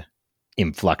good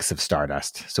influx of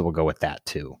Stardust. So we'll go with that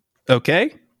too.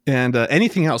 Okay. And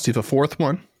anything else? Do you have a fourth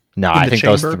one? No, I think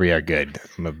those three are good.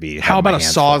 I'm gonna be. How about a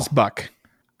Sawsbuck?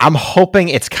 I'm hoping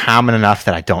it's common enough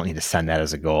that I don't need to send that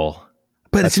as a goal.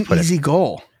 But it's an easy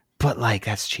goal. But like,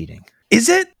 that's cheating. Is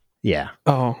it? Yeah.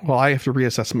 Oh, well, I have to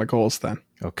reassess my goals then.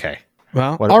 Okay.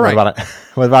 Well, all right.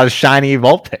 What about a shiny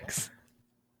Vulpix?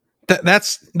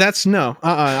 That's no.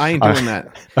 I ain't doing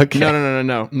that. Okay.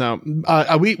 No.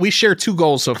 We share two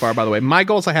goals so far, by the way. My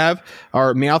goals I have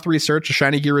are Meowth Research, a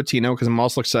shiny Giratina, because I'm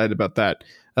also excited about that.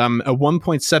 A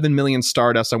 1.7 million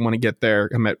Stardust. I want to get there.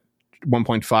 I'm at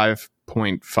 1.5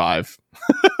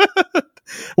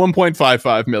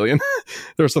 1.55 million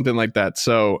or something like that.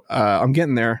 So I'm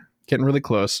getting there, getting really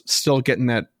close. Still getting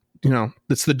that.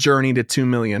 It's the journey to 2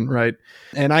 million, right?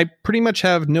 And I pretty much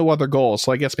have no other goals.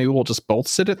 So I guess maybe we'll just both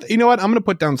sit at. You know what? I'm going to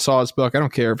put down Sawsbuck. I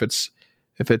don't care if it's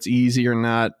easy or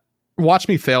not. Watch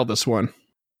me fail this one.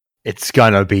 It's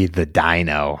gonna be the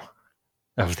Dino.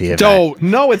 of the event.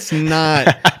 No, it's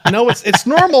not. No, it's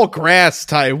normal grass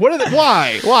type. What is it?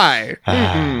 Why?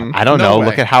 I don't know. way.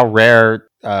 Look at how rare.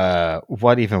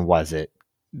 What even was it?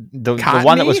 The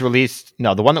one that was released.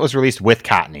 No, the one that was released with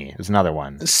Cottony was another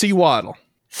one. Seawaddle.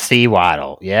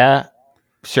 Seawaddle. Yeah,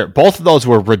 sure. Both of those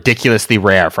were ridiculously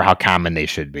rare for how common they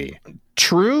should be.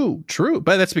 True.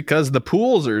 But that's because the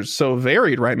pools are so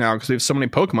varied right now because we have so many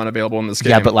Pokemon available in this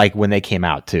game. Yeah, but like when they came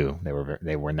out too,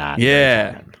 they were not.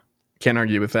 Yeah, can't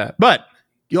argue with that. But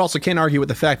you also can't argue with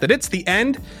the fact that it's the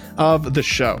end of the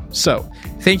show. So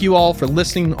thank you all for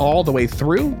listening all the way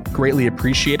through. Greatly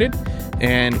appreciated.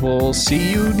 And we'll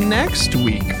see you next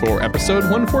week for episode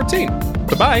 114.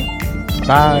 Bye-bye.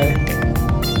 Bye.